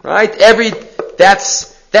 Right?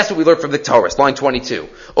 That's what we learned from the Ketores. Line 22.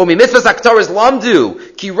 Omi mitzvahs ha-Ketores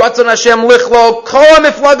lamdu, ki ratzon Hashem lichlo kol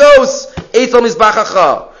ha-miflagos, eitzol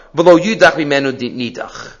mizbachacha, v'lo yudach mimenu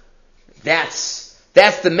nidach. That's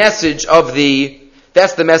the message of the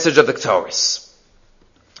Ketores.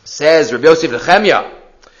 Says Rabbi Yosef Nechemia.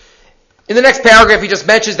 In the next paragraph, he just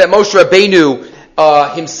mentions that Moshe Rabbeinu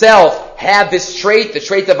himself had this trait. The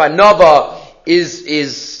trait of Anava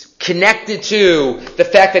is connected to the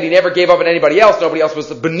fact that he never gave up on anybody else. Nobody else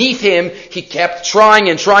was beneath him. He kept trying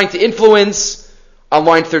to influence. On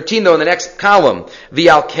line 13, though, in the next column,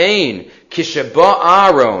 V'al Kain kisheba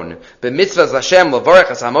Aaron b'mitzvahs Hashem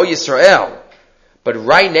levarech as hamo Yisrael. But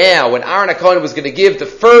right now, when Aaron HaKohen was going to give the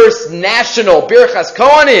first national Birchas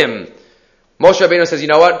Kohanim, Moshe Rabbeinu says, you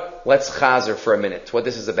know what? Let's chazer for a minute, what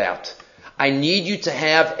this is about. I need you to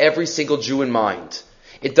have every single Jew in mind.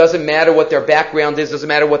 It doesn't matter what their background is, doesn't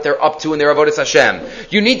matter what they're up to in their avodas Hashem.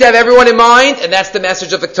 You need to have everyone in mind, and that's the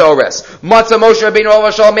message of the Ketores. Matzah Moshe Rabbeinu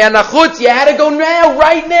olav shalom me'anachutz. You had to go now,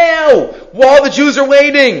 right now, while the Jews are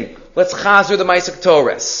waiting. Let's chazer the Ma'aseh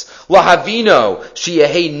Ketores. Lahavino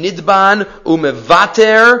sheyehei nidban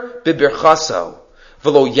umevater b'birchaso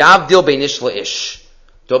v'lo yavdil bein ish leish.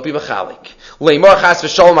 Don't be mechalik. I'm not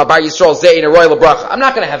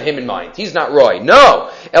going to have him in mind. He's not Roy.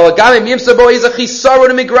 No. Bring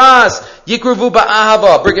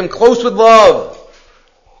him close with love.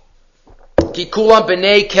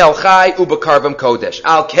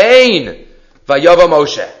 Al Kain vayava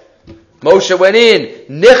Moshe. Moshe went in.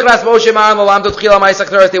 Nichras Moshe ma'am l'lamdot chila ma'aseh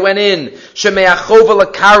Ketores. They went in. Sheme'achova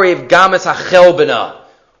l'karev gamas hachelbena.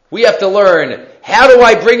 We have to learn, how do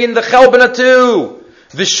I bring in the chelbena too?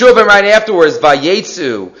 V'shuvim right afterwards,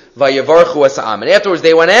 vayetzu, vayavarchu asa'am. And afterwards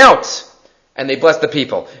they went out, and they blessed the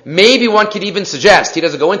people. Maybe one could even suggest, he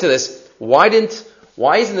doesn't go into this, why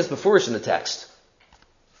isn't this befurish in the text?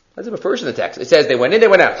 Why is it befurish in the text? It says they went in, they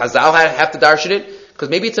went out. Chazal have to darshan it, because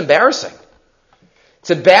maybe it's embarrassing. It's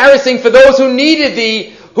embarrassing for those who needed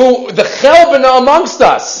the chelbena amongst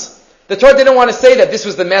us. The Torah didn't want to say that this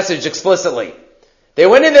was the message explicitly. They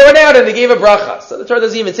went in, they went out, and they gave a bracha. So the Torah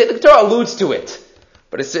doesn't even say it. The Torah alludes to it.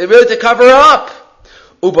 But it's really to cover up.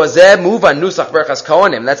 Ubazeh muva nusach berachas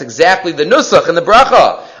kohanim. That's exactly the nusach in the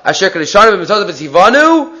bracha. Asher kadishanu b'mitzvot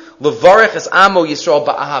b'tzivanu levarech es amo Yisrael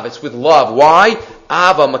ba'ahav. It's with love. Why?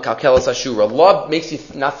 Ahava makalkelas ashura. Love makes you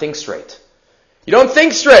not think straight. You don't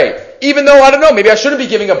think straight. Even though, I don't know, maybe I shouldn't be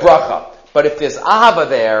giving a bracha. But if there's ahava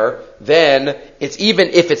there, then it's even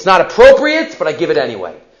if it's not appropriate, but I give it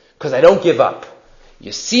anyway. Because I don't give up.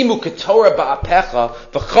 Yasimu ketorah ba'apecha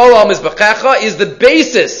v'chol mizbechecha is the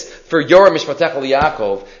basis for Yorah mishpatecha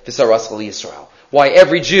liYaakov v'tzarascha liYisrael. Why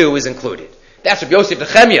every Jew is included. That's Rabbi Yosef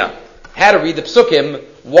Nechemia. How to read the psukim,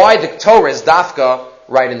 why the Torah is dafka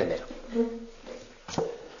right in the middle.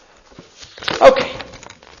 Okay.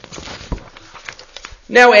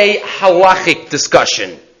 Now a halachic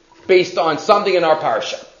discussion based on something in our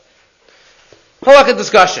parsha. Halachic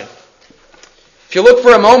discussion. If you look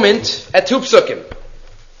for a moment at two psukim.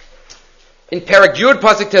 In Perek Yud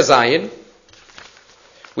Pasuk Tezayin,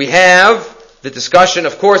 we have the discussion.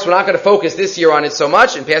 Of course, we're not going to focus this year on it so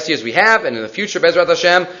much. In past years we have, and in the future, Bezrat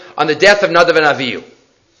Hashem, on the death of Nadav and Avihu.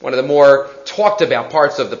 One of the more talked about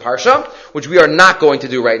parts of the Parsha, which we are not going to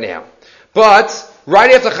do right now. But,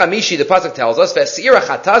 right after Chamishi, the Pasuk tells us, V'sira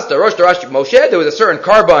chatas darosh darash Moshe, there was a certain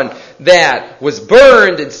carbon that was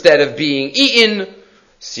burned instead of being eaten.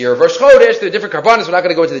 Sir Rosh Chodesh, there are different carbonas. We're not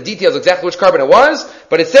going to go into the details exactly which carbon it was,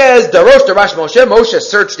 but it says, Darosh Darash Moshe. Moshe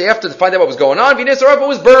searched after to find out what was going on. V'nei Saraf, it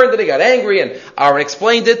was burned, then he got angry, and Aaron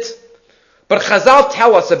explained it. But Chazal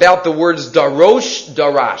tell us about the words Darosh,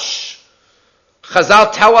 Darash.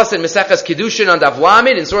 Chazal tell us in Maseches Kiddushin on Daf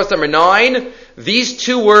Lamed, in source number 9, these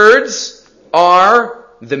two words are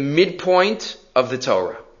the midpoint of the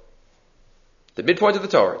Torah. The midpoint of the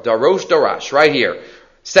Torah. Darosh, Darash, right here.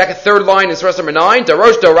 Third line in source number 9,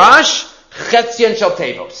 Darosh Darash, Chetzien Shel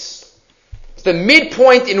Tevos. It's the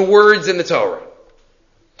midpoint in words in the Torah.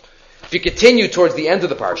 If you continue towards the end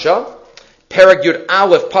of the Parsha, Perek Yud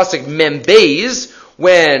Aleph Pasuk Mem Beis,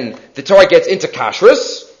 when the Torah gets into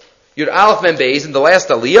Kashrus, Yud Aleph Mem Beis, in the last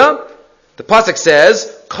Aliyah, the Pasuk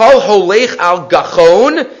says, Kol Holech Al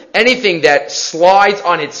Gachon, anything that slides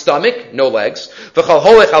on its stomach, no legs, V'chol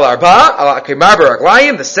Holech Al Arba, Al Akimar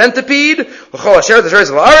B'Raglayim, the centipede, V'chol Asher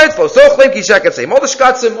T'Sheres Al Aretz, Lo Sochlim Ki Shekem Seim, all the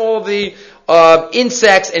shkatzim, all the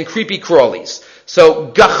insects and creepy crawlies.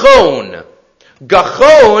 So, Gachon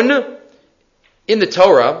in the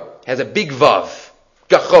Torah has a big vav.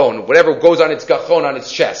 Gachon, whatever goes on its gachon, on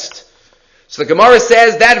its chest. So the Gemara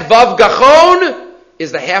says that vav gachon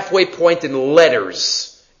is the halfway point in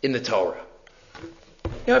letters in the Torah.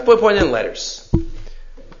 The halfway point in letters.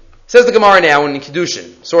 Says the Gemara now in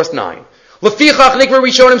Kedushin, source 9. Lefichach nikra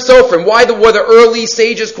rishonim sofrim. Why were the early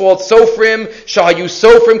sages called sofrim? Shahayu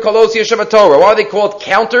sofrim kalosia shematorah. Why are they called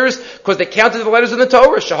counters? Because they counted the letters in the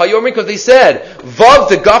Torah. Shahayu omrim, because they said vav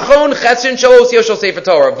de gachon chetzin shalosia shel sefer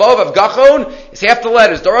Torah. Vav of gachon is half the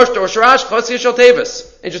letters. Dorosh rash chosia shel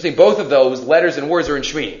tevis. Interesting. Both of those letters and words are in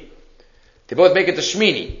Shmini. They both make it to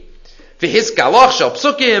Shmini. V'his galach shel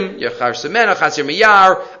psukim yachar semena chasir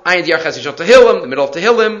miyar ayin diyar chasir shel tehillim, the middle of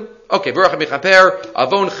tehillim. Okay, Baruch Michaper,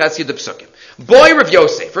 Avon Chesed the Psukim. Boy Rav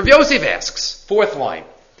Yosef. Rav Yosef asks, fourth line,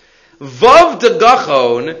 Vav de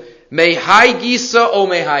Gachon, Mehai Gisa o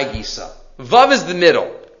Mehai Gisa. Vav is the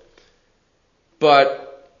middle.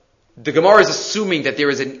 But the Gemara is assuming that there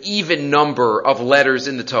is an even number of letters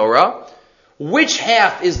in the Torah. Which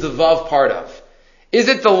half is the Vav part of? Is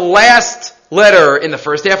it the last letter in the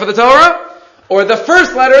first half of the Torah? Or the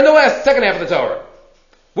first letter in the second half of the Torah?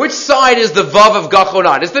 Which side is the Vav of Gachon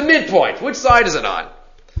on? It's the midpoint. Which side is it on?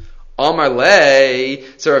 Amar Lei,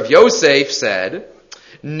 so Rav Yosef said,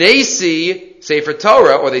 Nesi Sefer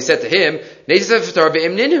Torah, or they said to him, Nesi Sefer Torah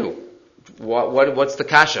be'im ninu. What's the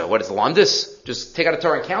kasha? What is Landis? Just take out a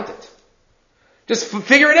Torah and count it. Just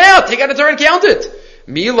figure it out. Take out a Torah and count it.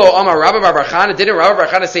 Milo Amar Rabba Bar Chana, didn't Rabba Bar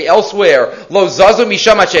Chana say elsewhere, Lo Zazu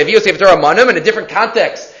Misham Acheviyo Sefer Torah Manum, in a different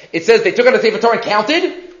context. It says they took out a Sefer Torah and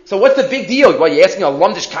counted? So what's the big deal? Well, you're asking a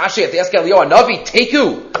Lamdish Kasha, you have to ask Eliyahu Hanavi,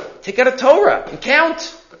 take out a Torah and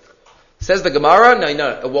count. Says the Gemara, no,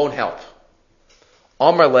 it won't help.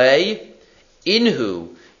 Amar Le,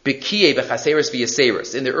 Inhu, Bekiye Bechaseris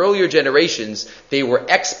V'Yaseris. In the earlier generations, they were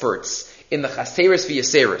experts in the Chaseris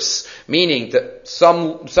V'Yaseris, meaning that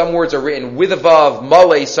some words are written with a Vav,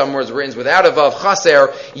 Malay, some words are written without a Vav, Chaser,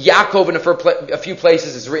 Yaakov in a few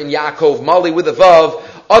places is written Yaakov, Malay with a Vav,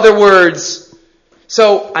 other words.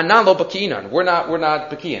 So, anan lo bakinan. We're not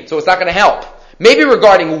bakian. So it's not going to help. Maybe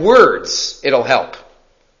regarding words, it'll help.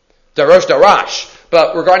 Darash.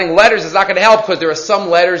 But regarding letters, it's not going to help because there are some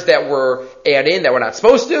letters that were added in that were not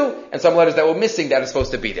supposed to, and some letters that were missing that are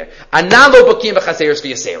supposed to be there. Anan lo bakian v'chaseris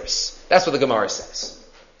v'yaseris. That's what the Gemara says.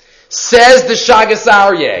 Says the Shagas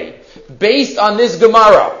Aryeh, based on this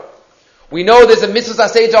Gemara, we know there's a mitzvah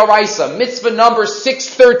aseh d'oraisa, mitzvah number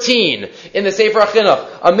 613 in the Sefer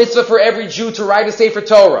HaChinuch, a mitzvah for every Jew to write a Sefer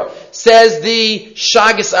Torah. Says the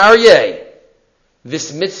Shagas Aryeh,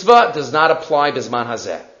 this mitzvah does not apply b'zman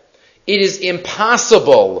hazeh. It is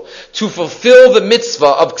impossible to fulfill the mitzvah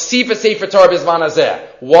of ksiva Sefer Torah b'zman hazeh.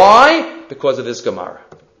 Why? Because of this Gemara.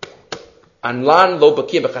 Anlan lo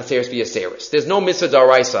bakim b'chaseris v'yaseris. There's no mitzvah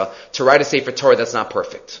d'oraisa to write a Sefer Torah that's not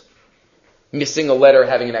perfect. Missing a letter,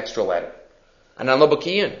 having an extra letter. Anan lo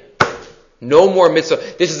bakiyin. No more mitzvah.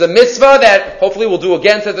 This is a mitzvah that hopefully we'll do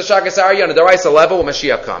again, says the Shagas Aryeh, on a Daraisa level when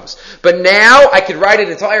Mashiach comes. But now I could write an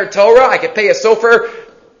entire Torah, I could pay a sofer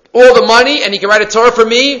all the money, and he can write a Torah for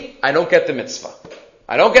me. I don't get the mitzvah.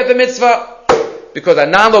 I don't get the mitzvah because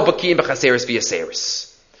anan lo bakiyin b'chaseris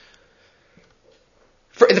v'yaseris.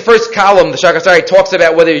 In the first column, the Shagas Aryeh talks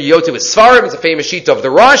about whether you're Yotze with Svarim. It's a famous sheet of the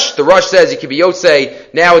Rush. The Rush says you can be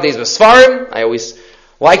Yotze nowadays with Svarim. I always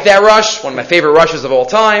like that Rush, one of my favorite Rushes of all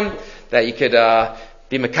time, that you could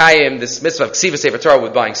be Mekayim, this mitzvah of Ksiva Sefer Torah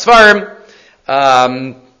with buying Svarim.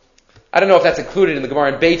 I don't know if that's included in the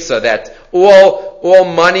Gemara in Beitza, that all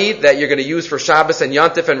money that you're going to use for Shabbos and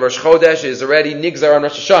Yantif and Rosh Chodesh is already Nigzar on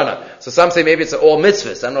Rosh Hashanah. So some say maybe it's all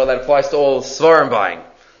mitzvahs. I don't know if that applies to all Svarim buying.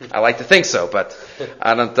 I like to think so, but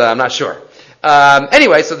I'm not sure.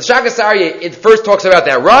 Anyway, so the Shagas Aryeh, it first talks about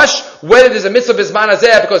that rush, whether there's a mitzvah b'zman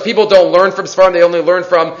hazeh, because people don't learn from Svarim, they don't learn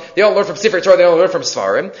from Sefer Torah, they only learn from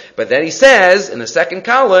Svarim. But then he says, in the second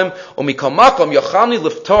column, Umikol makom yochalni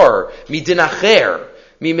liftar midin acher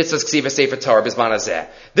mi mitzvahs ksiva Sefer Torah b'zman hazeh.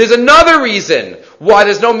 There's another reason why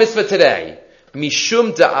there's no mitzvah today.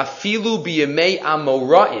 Mishum da'afilu b'yemei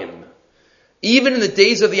amoraim. Even in the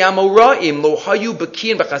days of the Amoraim, lo hayu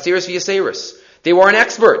bakiyin b'chaseris v'yaseris. They weren't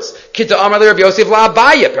experts. Kita Amar Rabbi Yosef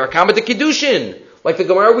La'Abaya, Parakama de Kiddushin. Like the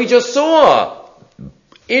Gemara we just saw.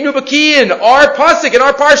 Inu Bakiyin, our Pasuk and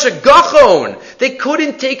our Parsha, Gachon. They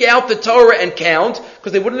couldn't take out the Torah and count,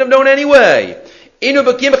 because they wouldn't have known anyway. Inu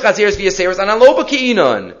Bakiyin b'chazeres v'yaseres analo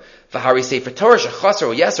Bakiyinon. V'hari Sefer Torah shechaser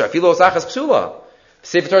o yeser, afilo osachas psula.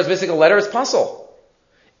 Sefer Torah is missing a letter, it's puzzle.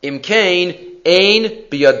 Imkain, ein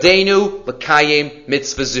biyadenu l'kayim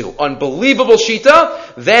mitzvazu. Unbelievable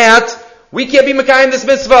shita that we can't be Mekayim this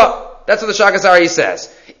mitzvah. That's what the Shagas Aryeh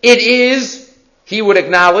says. It is, he would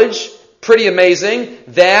acknowledge, pretty amazing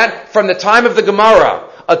that from the time of the Gemara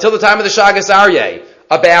until the time of the Shagas Aryeh,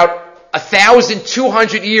 about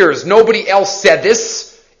 1,200 years, nobody else said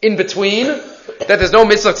this in between, that there's no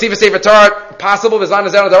mitzvah ksiva sefer Torah possible, there's not a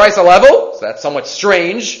daraisa level, so that's somewhat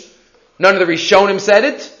strange. None of the Rishonim said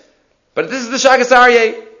it, but this is the Shagas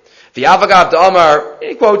Aryeh. The Avagav Amar,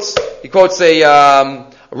 he quotes a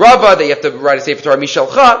Rava that you have to write a sefer Torah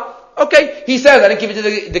mishalcha. Okay, he says, I didn't give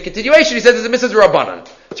you the continuation, he says there's a mitzvah Rabbanan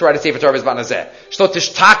to write a sefer Torah b'zman hazeh. Shlo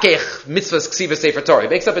tishtakech mitzvahs ksiva sefer Torah. He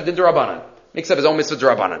makes up a din Rabbanan. Makes up his own mitzvah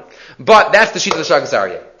Rabbanan. But that's the sheet of the Shagas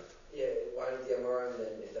Aryeh. Yeah, why did the Amoraim then,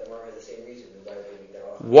 if the Amoraim has the same reason, then why did they make that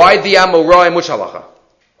halacha? Why the Amoraim, which halacha?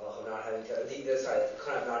 Halacha not having to,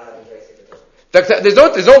 kind of not having to write sefer Torah.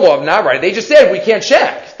 There's no law of not writing. They just said we can't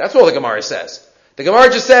check. That's all the Gemara says. The Gemara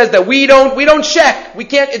just says that we don't check. We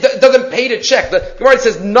can't, it doesn't pay to check. The Gemara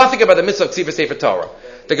says nothing about the mitzvah of ksiva sefer Torah.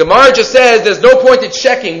 The Gemara just says there's no point in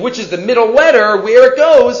checking which is the middle letter, where it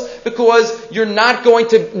goes, because you're not going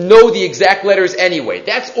to know the exact letters anyway.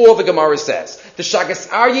 That's all the Gemara says. The Shagas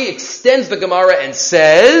Aryeh extends the Gemara and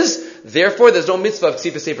says, therefore there's no mitzvah of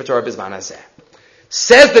ksiva sefer Torah b'zman hazeh.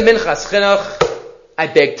 Says the Minchas Chinuch, I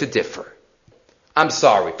beg to differ. I'm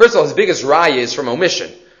sorry. First of all, his biggest raya is from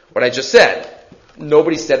omission. What I just said.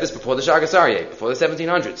 Nobody said this before the Shagas Aryeh, before the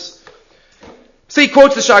 1700s. So he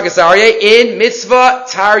quotes the Shagas Aryeh in Mitzvah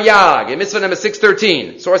Taryag, in Mitzvah number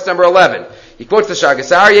 613, source number 11. He quotes the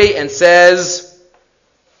Shagas Aryeh and says,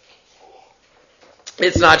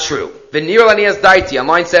 it's not true. V'nir lanias daiti, on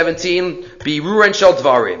line 17, biruren shel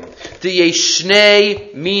dvarim.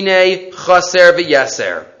 D'yeshnei mine chaser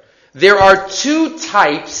v'yaser. There are two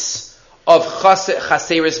types of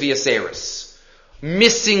chaseris v'yaseris.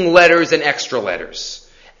 Missing letters and extra letters.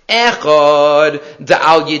 Echad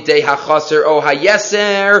da'al yidei hachaser o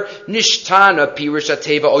hayeser nishtana pirush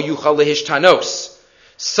ateva o yuchal lehishtanos.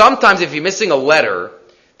 Sometimes if you're missing a letter,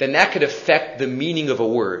 then that could affect the meaning of a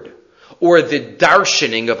word or the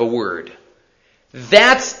darshaning of a word.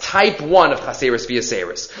 That's type 1 of chaseris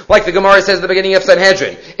v'yaseris. Like the Gemara says at the beginning of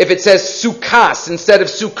Sanhedrin, if it says sukas instead of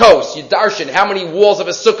sukkos, you darshan, how many walls of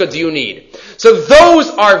a sukkah do you need? So those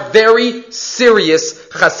are very serious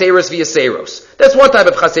chaseris v'yaseros. That's one type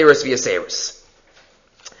of chaseris v'yaseros.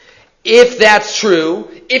 If that's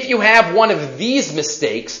true, if you have one of these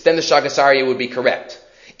mistakes, then the Shagas Aryeh would be correct.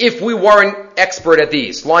 If we weren't expert at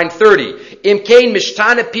these. Line 30. Imkein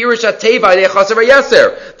mishtana pirush ateva lechaser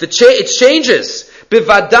v'yaser. It changes.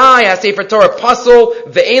 Bivadai ha-sefer Torah puzzle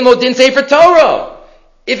ve'en lo din sefer Torah.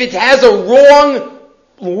 If it has a wrong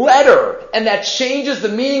letter and that changes the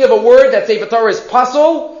meaning of a word, that sefer Torah is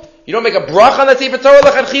puzzle, you don't make a brach on that sefer Torah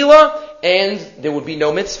l'chadchila, and there would be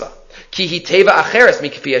no mitzvah. Ki hi teva acheres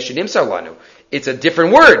mikfi eshenimsar lanu. It's a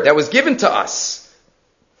different word that was given to us.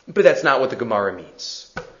 But that's not what the Gemara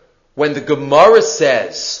means. When the Gemara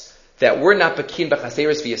says that we're not bakin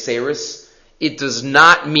b'chaseris v'yaseris, it does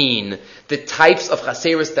not mean the types of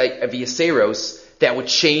chaseris v'yaseros that would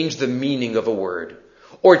change the meaning of a word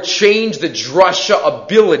or change the drasha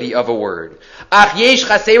ability of a word. Ach yesh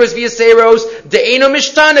chaseris v'yaseros de'eno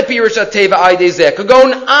mishtana pirush ateva aydei zeh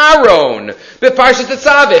kagon Aaron b'parshat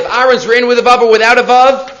Tetzaveh. Aaron's written with a vav or without a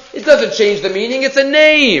vav. It doesn't change the meaning, it's a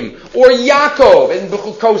name. Or Yaakov in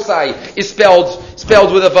B'chukosai is spelled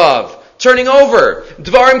with a vav. Turning over.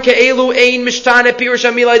 Dvarim ke'elu ein mishtana pirush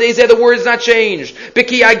hamila deizeh, the word is not changed.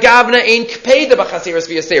 B'ki agavna ein kpeda b'chaseris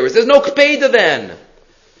v'yaseris. There's no kpeda then.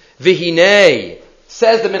 V'hinei,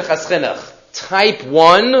 says the Minchas Chinuch, type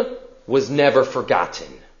 1 was never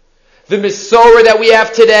forgotten. The Masorah that we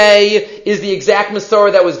have today is the exact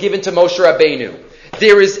Masorah that was given to Moshe Rabbeinu.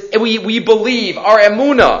 We believe, our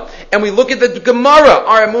emunah, and we look at the Gemara,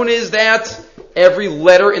 our emunah is that every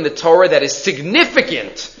letter in the Torah that is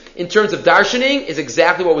significant in terms of darshaning is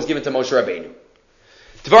exactly what was given to Moshe Rabbeinu.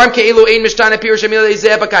 Dvarim ke'elu ein mishtana pirush hamila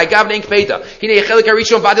deizeh b'kai gavna ein kpeda. Hinei chelik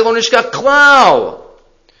harishon v'adei lo nishkach klal.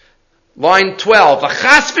 Line 12.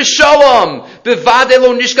 V'chas v'shalom b'vadei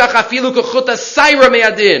lo nishkach afilu k'chut asayra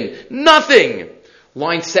me'adin. Nothing.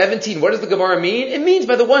 Line 17. What does the Gemara mean? It means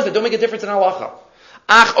by the ones that don't make a difference in halacha.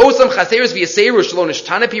 Ach osam chaseres v'yaseru shelo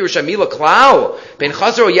nishtana pirush hamila klau. Ben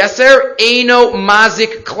chaser o yeser, eino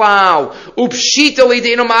mazik klau. Upshita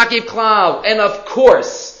le'deino makiv klau. And of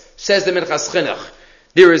course, says the Minchas Chinuch,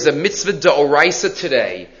 there is a mitzvah d'oraisa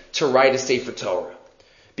today to write a Sefer Torah.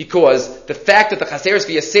 Because the fact that the chaseres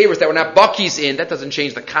v'yaseres that we're not bakis in, that doesn't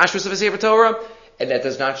change the kashrus of a Sefer Torah, and that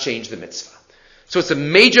does not change the mitzvah. So it's a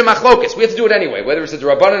major machlokus. We have to do it anyway, whether it's a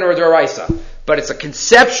d'Rabbanan or a d'Oraisa. But it's a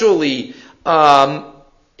conceptually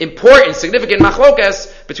important, significant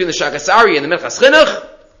machlokas between the Shagasari and the Minchas Chinuch.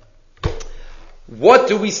 What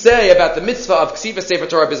do we say about the mitzvah of Ksiva Sefer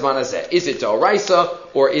Torah Bizman Hazeh? Is it d'Oraisa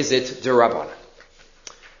or is it d'Rabbanan?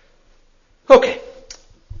 Okay.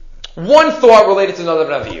 One thought related to another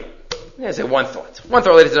Naviyu. I say one thought. One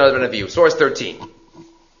thought related to another Naviyu. Source 13.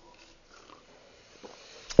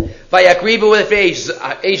 They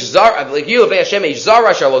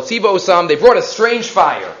brought a strange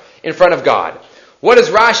fire in front of God. What does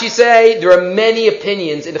Rashi say? There are many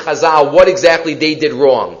opinions in Chazal what exactly they did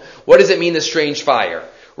wrong. What does it mean, the strange fire?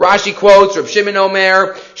 Rashi quotes Reb Shimon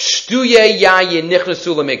Omer, Shtuye yayin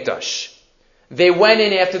nichnasu lemikdash. They went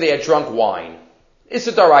in after they had drunk wine. It's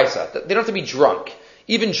a daraisa. They don't have to be drunk.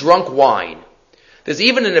 Even drunk wine. There's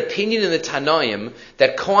even an opinion in the Tanaim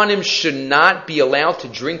that Kohanim should not be allowed to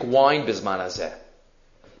drink wine bizman hazeh.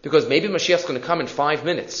 Because maybe Mashiach's going to come in 5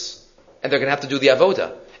 minutes. And they're going to have to do the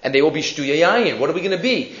avoda. And they will be shtuya yayin. What are we going to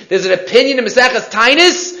be? There's an opinion in Mesechus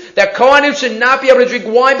Tainis that Kohanim should not be able to drink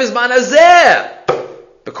wine bizman hazeh.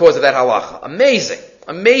 Because of that halacha. Amazing.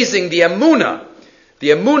 Amazing the emunah.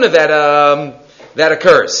 The emunah that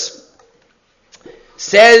occurs.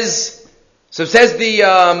 Says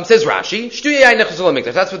Rashi, Shtuya yayin nechnasu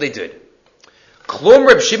lemikdash. That's what they did. Klum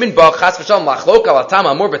Reb Shimon ba chas v'shalom lachlok al atam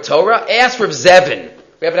amur b'Torah. Ask Reb Zevin.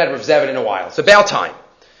 We haven't had Reb Zevin in a while. It's about time.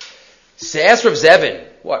 So ask Reb Zevin.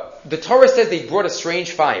 What? The Torah says they brought a strange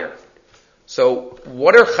fire. So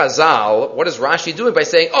what are Chazal, what is Rashi doing by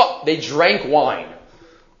saying, oh, they drank wine?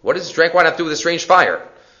 What does drank wine have to do with a strange fire?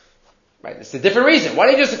 Right? It's a different reason. Why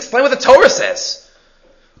don't you just explain what the Torah says?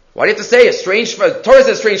 Why do you have to say a strange fire? The Torah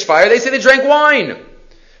says strange fire. They say they drank wine.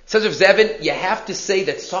 Says Rav Zevin, you have to say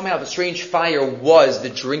that somehow the strange fire was the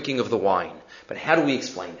drinking of the wine. But how do we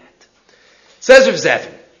explain that? Says Rav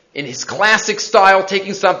Zevin, in his classic style,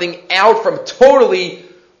 taking something out from totally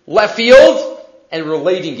left field and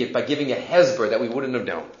relating it by giving a hezber that we wouldn't have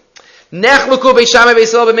known. Nechluku Beishamai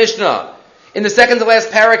Beisel b'Mishnah. In the second to last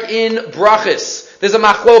parak in Brachas, there's a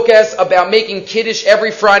machlokas about making kiddush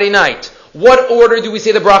every Friday night. What order do we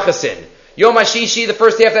say the brachas in? Yom HaShishi, the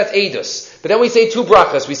first half, that's Eidos. But then we say 2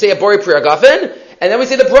 brachas. We say a Bori Pri Agafen, and then we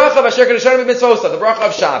say the bracha of Asher Kedushanim B'Mitzvosa, the bracha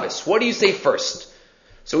of Shabbos. What do you say first?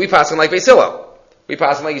 So we pass on like Beis Hillel. We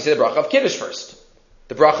pass on like you say the bracha of Kiddush first.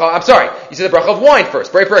 You say the bracha of wine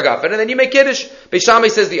first, Bori Pri Agafen, and then you make Kiddush. Beis Shammai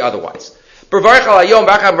says the otherwise. B'varech al hayom,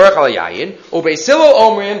 v'achar b'varech al hayayin, o Beis Hillel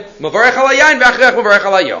omrim, m'varech al hayayin, v'achar m'varech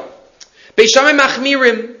al hayom. Beis Shammai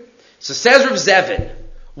machmirim. So says Rav Zevin,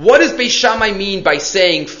 what does Beis Shammai mean by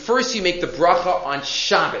saying first you make the bracha on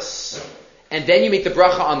Shabbos and then you make the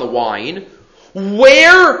bracha on the wine?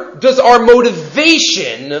 Where does our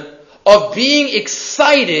motivation of being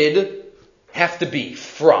excited have to be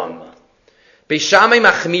from? Beis Shammai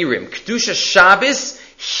machmirim kedusha Shabbos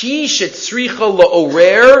hi shetzricha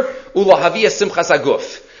la'orer ulahavia simchas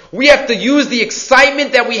aguf. We have to use the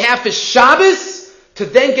excitement that we have for Shabbos to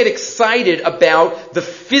then get excited about the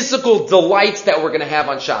physical delights that we're going to have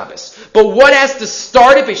on Shabbos. But what has to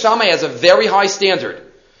start it? Beis Shammai has a very high standard.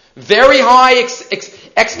 Very high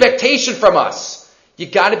expectation from us. You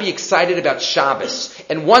got to be excited about Shabbos.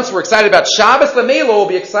 And once we're excited about Shabbos, Lamelo will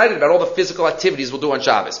be excited about all the physical activities we'll do on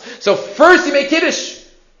Shabbos. So first you make Kiddush,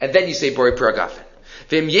 and then you say Bori Pri Agafen.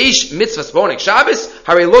 V'im yesh mitzvahs b'oneg Shabbos,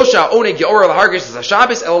 harei lo sha'oneg ya'or l'hargish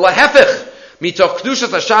ha'Shabbos, elo lahefech, mitoch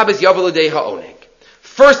kedushas ha'Shabbos yavel l'dei ha'oneg.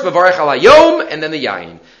 First, Mavarech al Hayom, and then the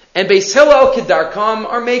Yayin. And Beis Hillel Kedarkam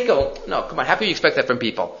are Mekel. No, come on, how can you expect that from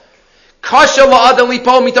people? Kasha la'adam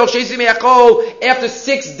lipol mitoch sheisi me'achol. After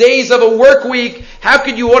 6 days of a work week, how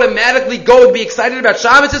could you automatically go and be excited about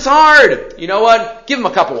Shabbos? It's hard. You know what? Give them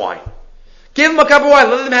a cup of wine. Give them a cup of wine.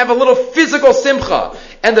 Let them have a little physical simcha.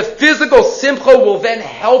 And the physical simcha will then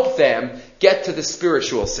help them get to the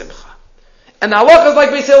spiritual simcha. And the halacha is like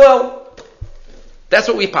Beis Hillel. That's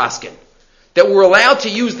what we paskin. That we're allowed to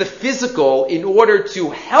use the physical in order to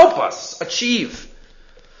help us achieve.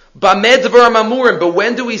 But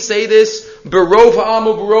when do we say this? Berov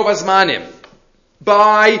ha'amu, berov hazmanim.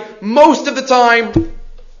 By most of the time.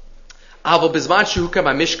 But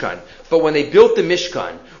when they built the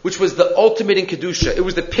Mishkan, which was the ultimate in Kedusha, it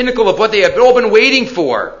was the pinnacle of what they had all been waiting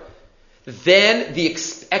for, then the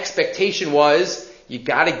expectation was, You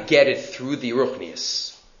got to get it through the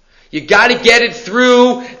ruchnius. You got to get it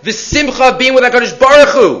through the simcha of being with HaKadosh Baruch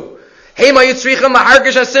Hu.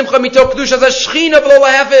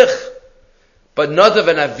 But Nadav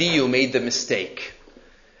and Avihu made the mistake.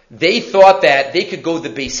 They thought that they could go the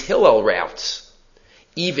Beis Hillel route,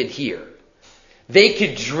 even here. They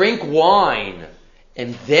could drink wine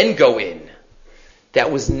and then go in. That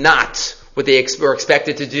was not what they were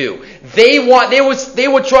expected to do. They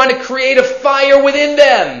were trying to create a fire within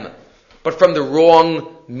them, but from the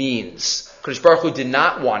wrong means. Kadosh Baruch Hu did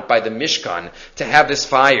not want by the Mishkan to have this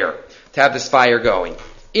fire going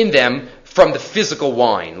in them from the physical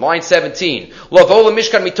wine. Line 17. Lavola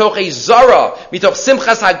Mishkan mitoch a zara mitoch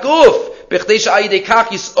simchas haguf.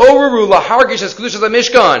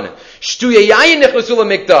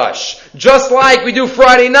 Just like we do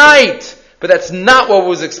Friday night. But that's not what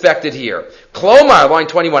was expected here. Klomar, line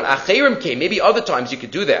 21. Acherim came. Maybe other times you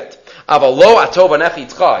could do that.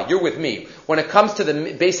 You're with me. When it comes to the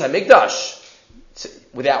Beis HaMikdash,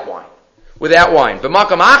 without wine. Without wine.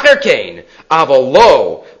 B'makam acher kain.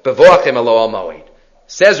 Avalo bevoachem alo al moed.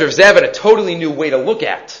 Says Rav Zev in a totally new way to look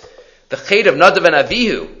at the chet of Nadav and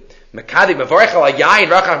Avihu. Mekadi mevorech al hayayin,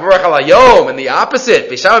 rachach mevorech al hayom, and the opposite.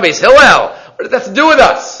 Beisham Beis Hillel. What does that have to do with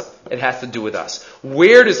us? It has to do with us.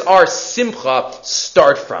 Where does our simcha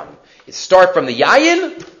start from? It start from the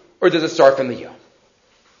yayin, or does it start from the yom?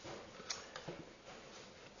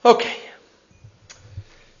 Okay.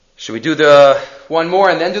 Should we do the one more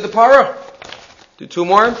and then do the para? Do two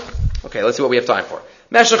more? Okay, let's see what we have time for.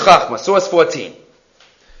 Meshech Chachma, source 14.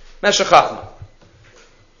 Meshech Chachma.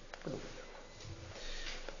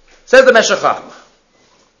 Says the Meshech Chachma,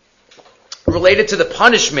 related to the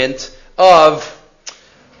punishment of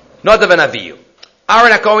Nadav and Avihu.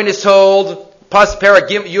 Aaron HaKohen is told,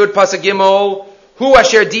 Yud Pasuk Gimel, Hu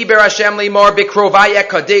Asher Diber Hashem Limor Bikrovaya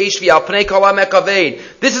Kadesh V'al Pnei Kol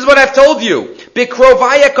HaMekaved. This is what I've told you.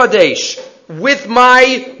 Bikrovaya Kadesh. With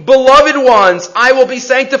my beloved ones, I will be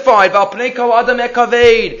sanctified. V'al Pnei Kol Adam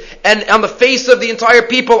Ekaved. And on the face of the entire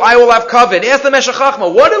people, I will have covet. Ask the Meshech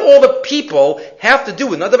Chachma, what do all the people have to do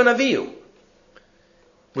with Nadav and Avihu?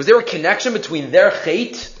 Was there a connection between their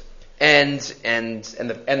chait and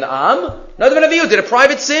the Am? Nadav and Avihu did a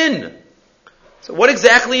private sin. So what's the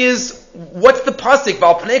pasuk?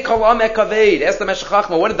 V'al Pnei Kol Am Ekaved. Ask the Meshech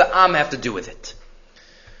Chachma, what did the Am have to do with it?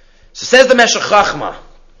 So says the Meshech Chachma,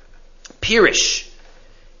 Pirish,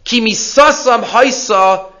 Ki misasam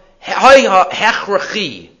haisa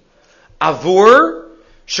hechrachi avur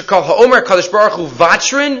shekal haomer Kadosh Baruch Hu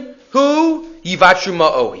vatrin hu yivatru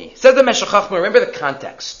ma'ohi. Says the Meshech Chachma, remember the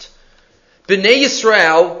context. B'nai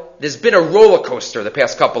Yisrael, there's been a roller coaster the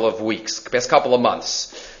past couple of weeks, past couple of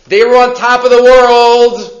months. They were on top of the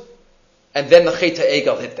world, and then the Chet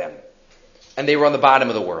HaEgel hit them. And they were on the bottom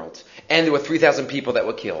of the world. And there were 3,000 people that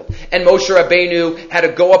were killed. And Moshe Rabbeinu had to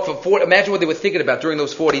go up for 40, imagine what they were thinking about during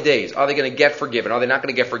those 40 days. Are they going to get forgiven? Are they not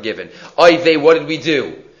going to get forgiven? Oy vey, what did we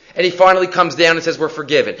do? And he finally comes down and says, we're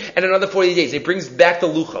forgiven. And another 40 days, he brings back the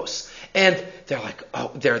Luchos. And they're like,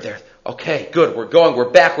 oh, they're, okay, good, we're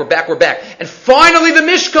back. And finally the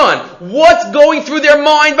Mishkan. What's going through their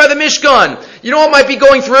mind by the Mishkan? You know what might be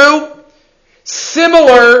going through?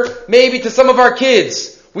 Similar, maybe, to some of our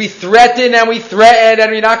kids. We threaten and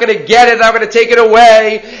we're not going to get it, not going to take it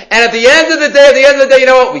away. And at the end of the day, you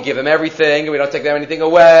know what? We give them everything, and we don't take them anything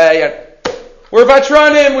away. And we're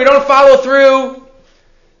Vatranim, we don't follow through.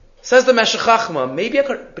 Says the Meshech Chachma, maybe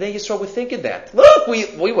Bnei Yisrael were thinking that. Look,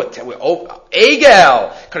 Egel,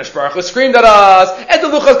 Kadosh Baruch Hu screamed at us, and the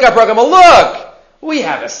Luchos got broken. Look, we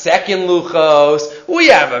have a second Luchos, we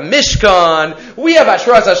have a Mishkan, we have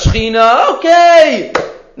Ashras HaShechina, okay,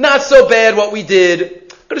 not so bad what we did.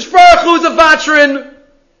 Kadosh Baruch Hu is a vatran,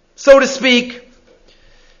 so to speak.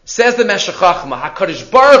 Says the Meshech Chachma,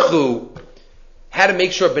 HaKadosh Baruch Hu had to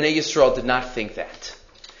make sure Bnei Yisrael did not think that.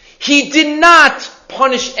 He did not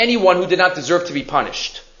punish anyone who did not deserve to be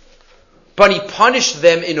punished. But he punished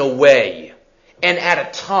them in a way and at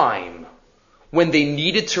a time when they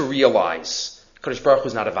needed to realize Kadosh Baruch Hu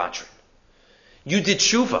is not a vatran. You did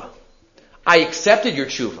tshuva. I accepted your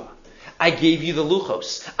tshuva. I gave you the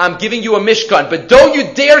Luchos. I'm giving you a Mishkan. But don't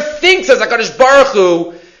you dare think, says HaKadosh Baruch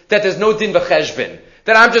Hu, that there's no din v'cheshbon.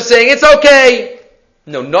 That I'm just saying, it's okay.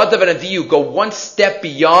 No, Nadav and Avihu go one step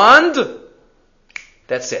beyond.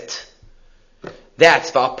 That's it.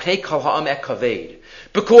 That's V'al Pnei Kol Ha'am Ekaved.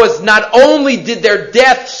 Because not only did their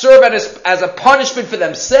death serve as a punishment for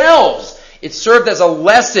themselves, it served as a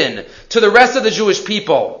lesson to the rest of the Jewish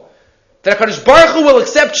people. That HaKadosh Baruch Hu will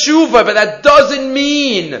accept tshuva, but that doesn't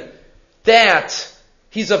mean that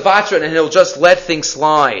he's a vatran and he'll just let things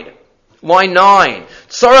slide. Line 9.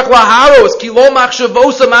 Tzarech laharos ki lo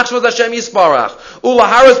machshavosa machshavos Hashem yisparach.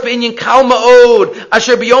 Ulaharos b'inyan kal ma'od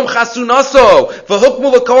asher b'yom chasunaso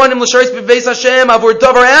v'hukmu l'kohanim l'sharis b'beis Hashem avur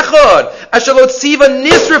davar echad asher lo tziva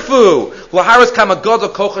nisrafu. Laharos kama gadol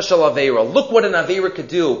kocha shel aveira. Look what an aveira could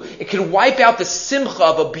do. It could wipe out the simcha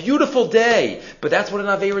of a beautiful day. But that's what an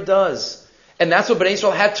aveira does. And that's what Bnei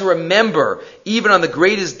Yisrael had to remember, even on the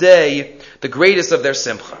greatest day, the greatest of their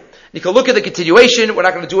simcha. You can look at the continuation. We're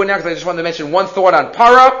not going to do it now because I just wanted to mention one thought on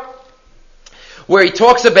Para, where he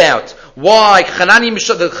talks about why the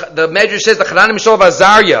Medrash says the Chanani Mishal of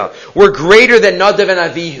Azariah were greater than Nadav and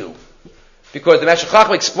Avihu. Because the Meshech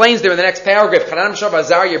Chacham explains there in the next paragraph, Chanani Mishal of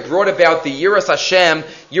Azariah brought about the Yiras Hashem,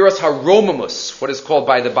 Yiras HaRomamus, what is called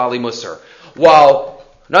by the Bali Musar, while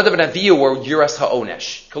Nadav and Avihu were Yiras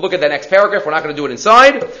HaOnesh. You can look at that next paragraph. We're not going to do it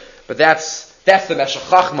inside, but that's the Meshech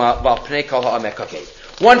Chachma Val Pnei Kol HaAmek HaGeit.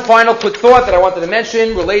 One final quick thought that I wanted to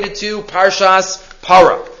mention related to Parshas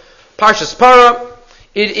Para. Parshas Para,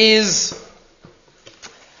 it is,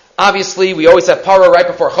 obviously, we always have Para right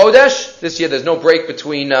before Chodesh. This year there's no break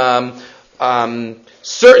between,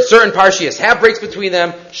 certain Parshias have breaks between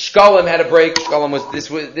them. Shkalim had a break. Shkalim was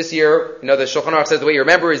this year, the Shulchan Aruch says the way you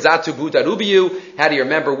remember is Zatu Bu Darubiyu. How do you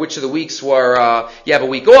remember which of the weeks were, you have a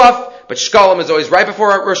week off? But Shkalim is always right before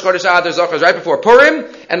Rosh Chodesh Adar, Zachar is right before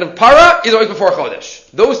Purim, and the Para is always before Chodesh.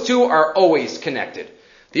 Those two are always connected.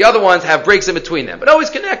 The other ones have breaks in between them, but always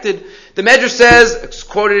connected. The Medrash says, it's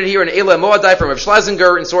quoted here in Eila Moadai from Rav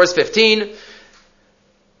Schlesinger in Source 15,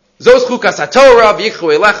 Zos chukas haTorah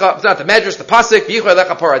v'yichru elecha. It's not the Medrash, the pasuk v'yichru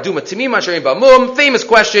elecha para aduma timim asherim ba'mum. Famous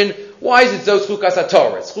question: why is it Zos chukas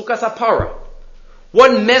haTorah? It's chukas hapara.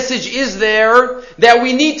 What message is there that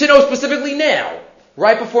we need to know specifically now,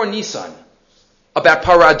 right before Nisan, about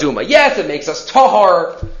para aduma? Yes, it makes us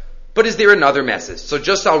tahar, but is there another message? So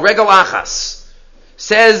just al regal achas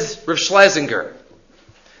says Rav Schlesinger,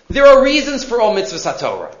 there are reasons for all mitzvahs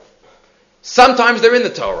haTorah. Sometimes they're in the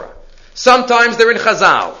Torah. Sometimes they're in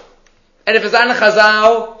Chazal. And if it's not in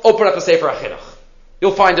Chazal, open up a Sefer HaChinuch.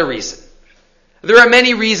 You'll find a reason. There are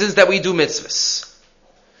many reasons that we do mitzvahs.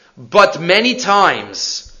 But many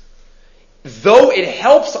times, though it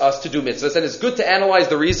helps us to do mitzvahs, and it's good to analyze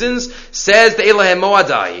the reasons, says the Elohem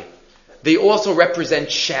Moadai, they also represent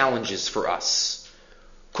challenges for us.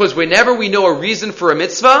 Because whenever we know a reason for a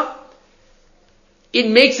mitzvah, it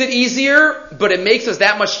makes it easier, but it makes us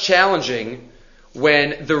that much challenging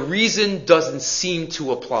when the reason doesn't seem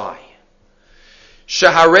to apply.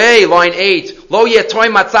 Shaharei, line 8, Lo yetoy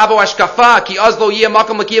matzavo ashkafa, ki az lo yeh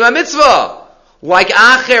makam l'kiyam mitzvah. Like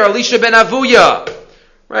Acher, Elisha ben Avuya.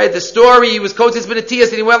 Right, the story, he was Kotzis ben Atiyas,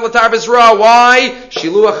 and he went l'tar B'Zra. Why?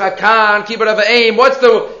 Shiluach hakan, kibbut ava'im.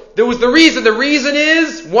 There was the reason. The reason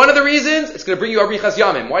is, one of the reasons, it's going to bring you Arichas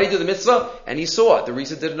Yamim. Why did he do the mitzvah? And he saw it. The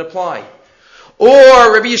reason didn't apply.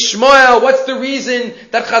 Or Rabbi Yishmael, what's the reason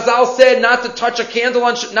that Chazal said not to touch a candle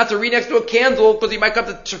not to read next to a candle because he might come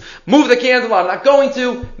to move the candle on? I'm not going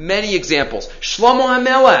to. Many examples. Shlomo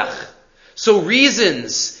HaMelech. So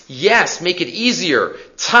reasons, yes, make it easier.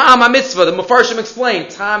 Tam HaMitzvah, the Mefarshim explained.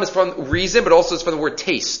 Tam is from reason, but also it's from the word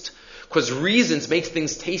taste. Because reasons makes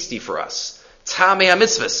things tasty for us. Tam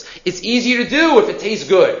HaMitzvahs. It's easier to do if it tastes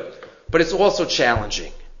good. But it's also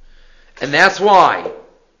challenging. And that's why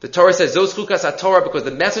the Torah says, Zos chukas haTorah, because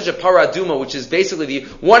the message of Para Aduma, which is basically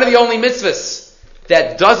one of the only mitzvahs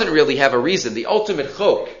that doesn't really have a reason, the ultimate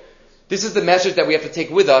chok, this is the message that we have to take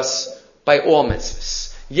with us by all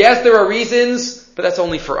mitzvahs. Yes, there are reasons, but that's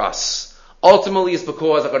only for us. Ultimately, it's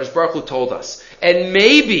because HaKadosh Baruch Hu told us. And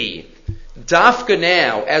maybe, dafka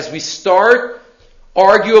now, as we start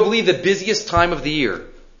arguably the busiest time of the year,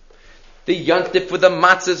 the yontif with the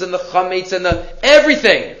matzahs and the chametz and the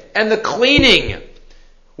everything, and the cleaning,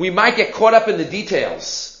 we might get caught up in the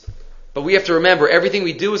details, but we have to remember everything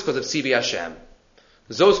we do is because of Tzivi Hashem.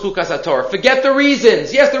 Zos chukas haTorah. Forget the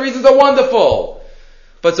reasons. Yes, the reasons are wonderful,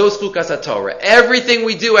 but Zos chukas haTorah. Everything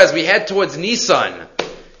we do as we head towards Nisan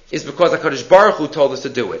is because HaKadosh Baruch Hu told us to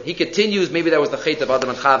do it. He continues. Maybe that was the Chet of Adam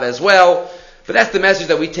and Chava as well, but that's the message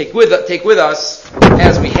that we take with us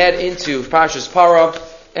as we head into Parshas Para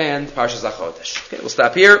and Parshas Chodesh. Okay, we'll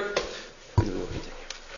stop here.